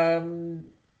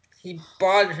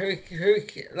bought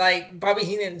like Bobby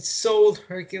Heenan sold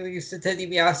Hercules to Ted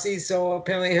DiBiase. So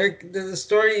apparently, the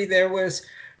story there was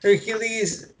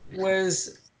Hercules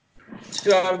was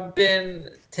to have been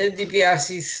Ted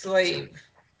DiBiase's slave,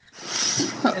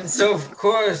 and so of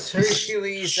course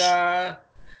Hercules said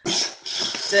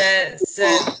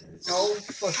no,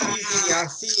 fuck you,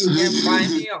 DiBiase, you can't buy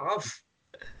me off.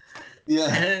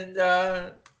 Yeah. And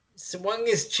swung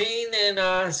his chain,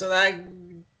 and so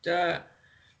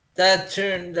that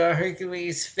turned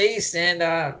Hercules' face, and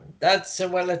that's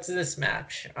what led to this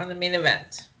match on the main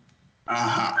event.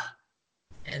 Uh-huh.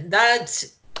 And that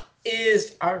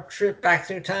is our trip back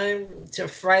through time to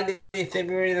Friday,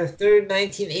 February the 3rd,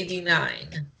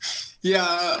 1989.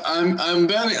 Yeah, I'm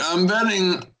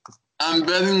betting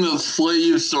the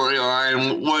slave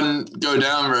storyline wouldn't go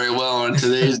down very well in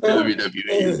today's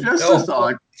WWE. Just a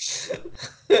thought.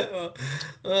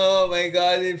 Oh my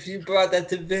God! If you brought that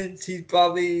to Vince, he'd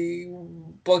probably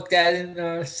book that in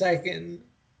a second.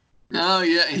 Oh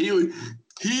yeah, he would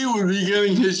be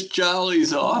getting his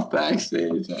jollies off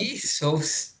backstage. He's so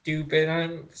stupid.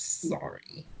 I'm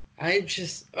sorry. I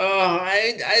just,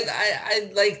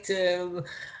 I'd like to.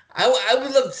 I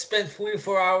would love to spend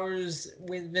 44 hours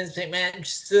with Vince McMahon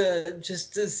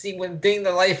just to see what day in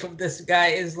the life of this guy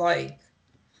is like.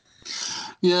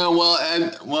 Yeah, well,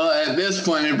 at this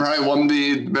point, it probably wouldn't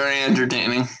be very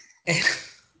entertaining.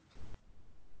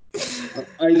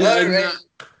 Right.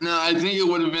 No, I think it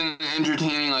would have been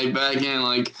entertaining, like back in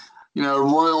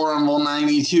Royal Rumble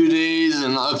 '92 days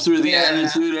and up through the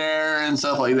Attitude Era and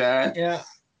stuff like that. Yeah.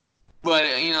 But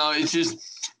it's just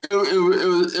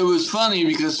it was funny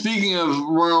because speaking of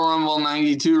Royal Rumble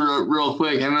 '92, real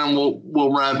quick, and then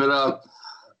we'll wrap it up.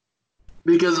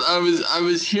 Because I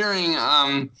was hearing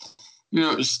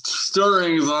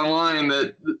stirrings online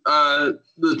that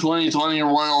the 2020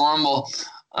 Royal Rumble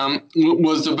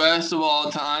was the best of all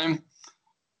time,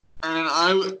 and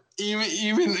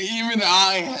even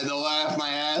I had to laugh my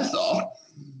ass off.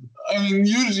 I mean,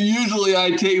 usually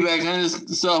I take that kind of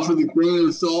stuff with a grain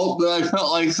of salt, but I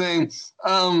felt like saying,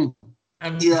 I'm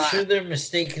sure they're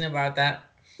mistaken about that.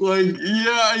 Like,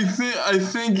 yeah, I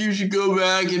think you should go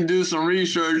back and do some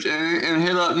research and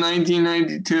hit up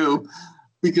 1992,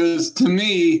 because to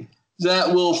me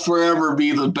that will forever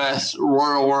be the best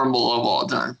Royal Rumble of all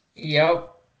time. Yep.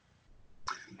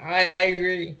 I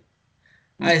agree.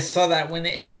 I saw that when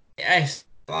I saw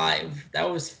live. That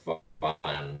was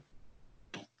fun.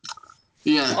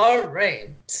 Yeah. All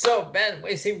right. So, Ben, what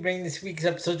do you say we bring this week's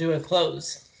episode to a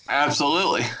close?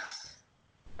 Absolutely.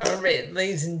 All right,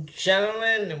 ladies and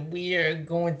gentlemen, we are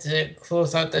going to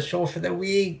close out the show for the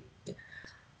week.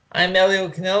 I'm Elio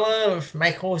Canella with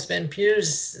my co-host Ben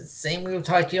Pierce. Same, we'll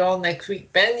talk to you all next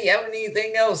week. Ben, do you have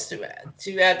anything else to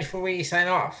add before we sign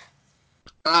off?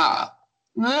 No,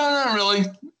 not really.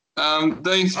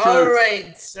 Thanks for. All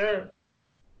right, sir.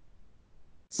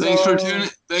 Thanks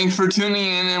for tuning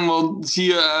in, and we'll see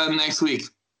you next week.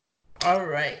 All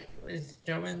right, ladies and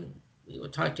gentlemen, we will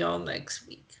talk to you all next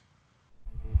week.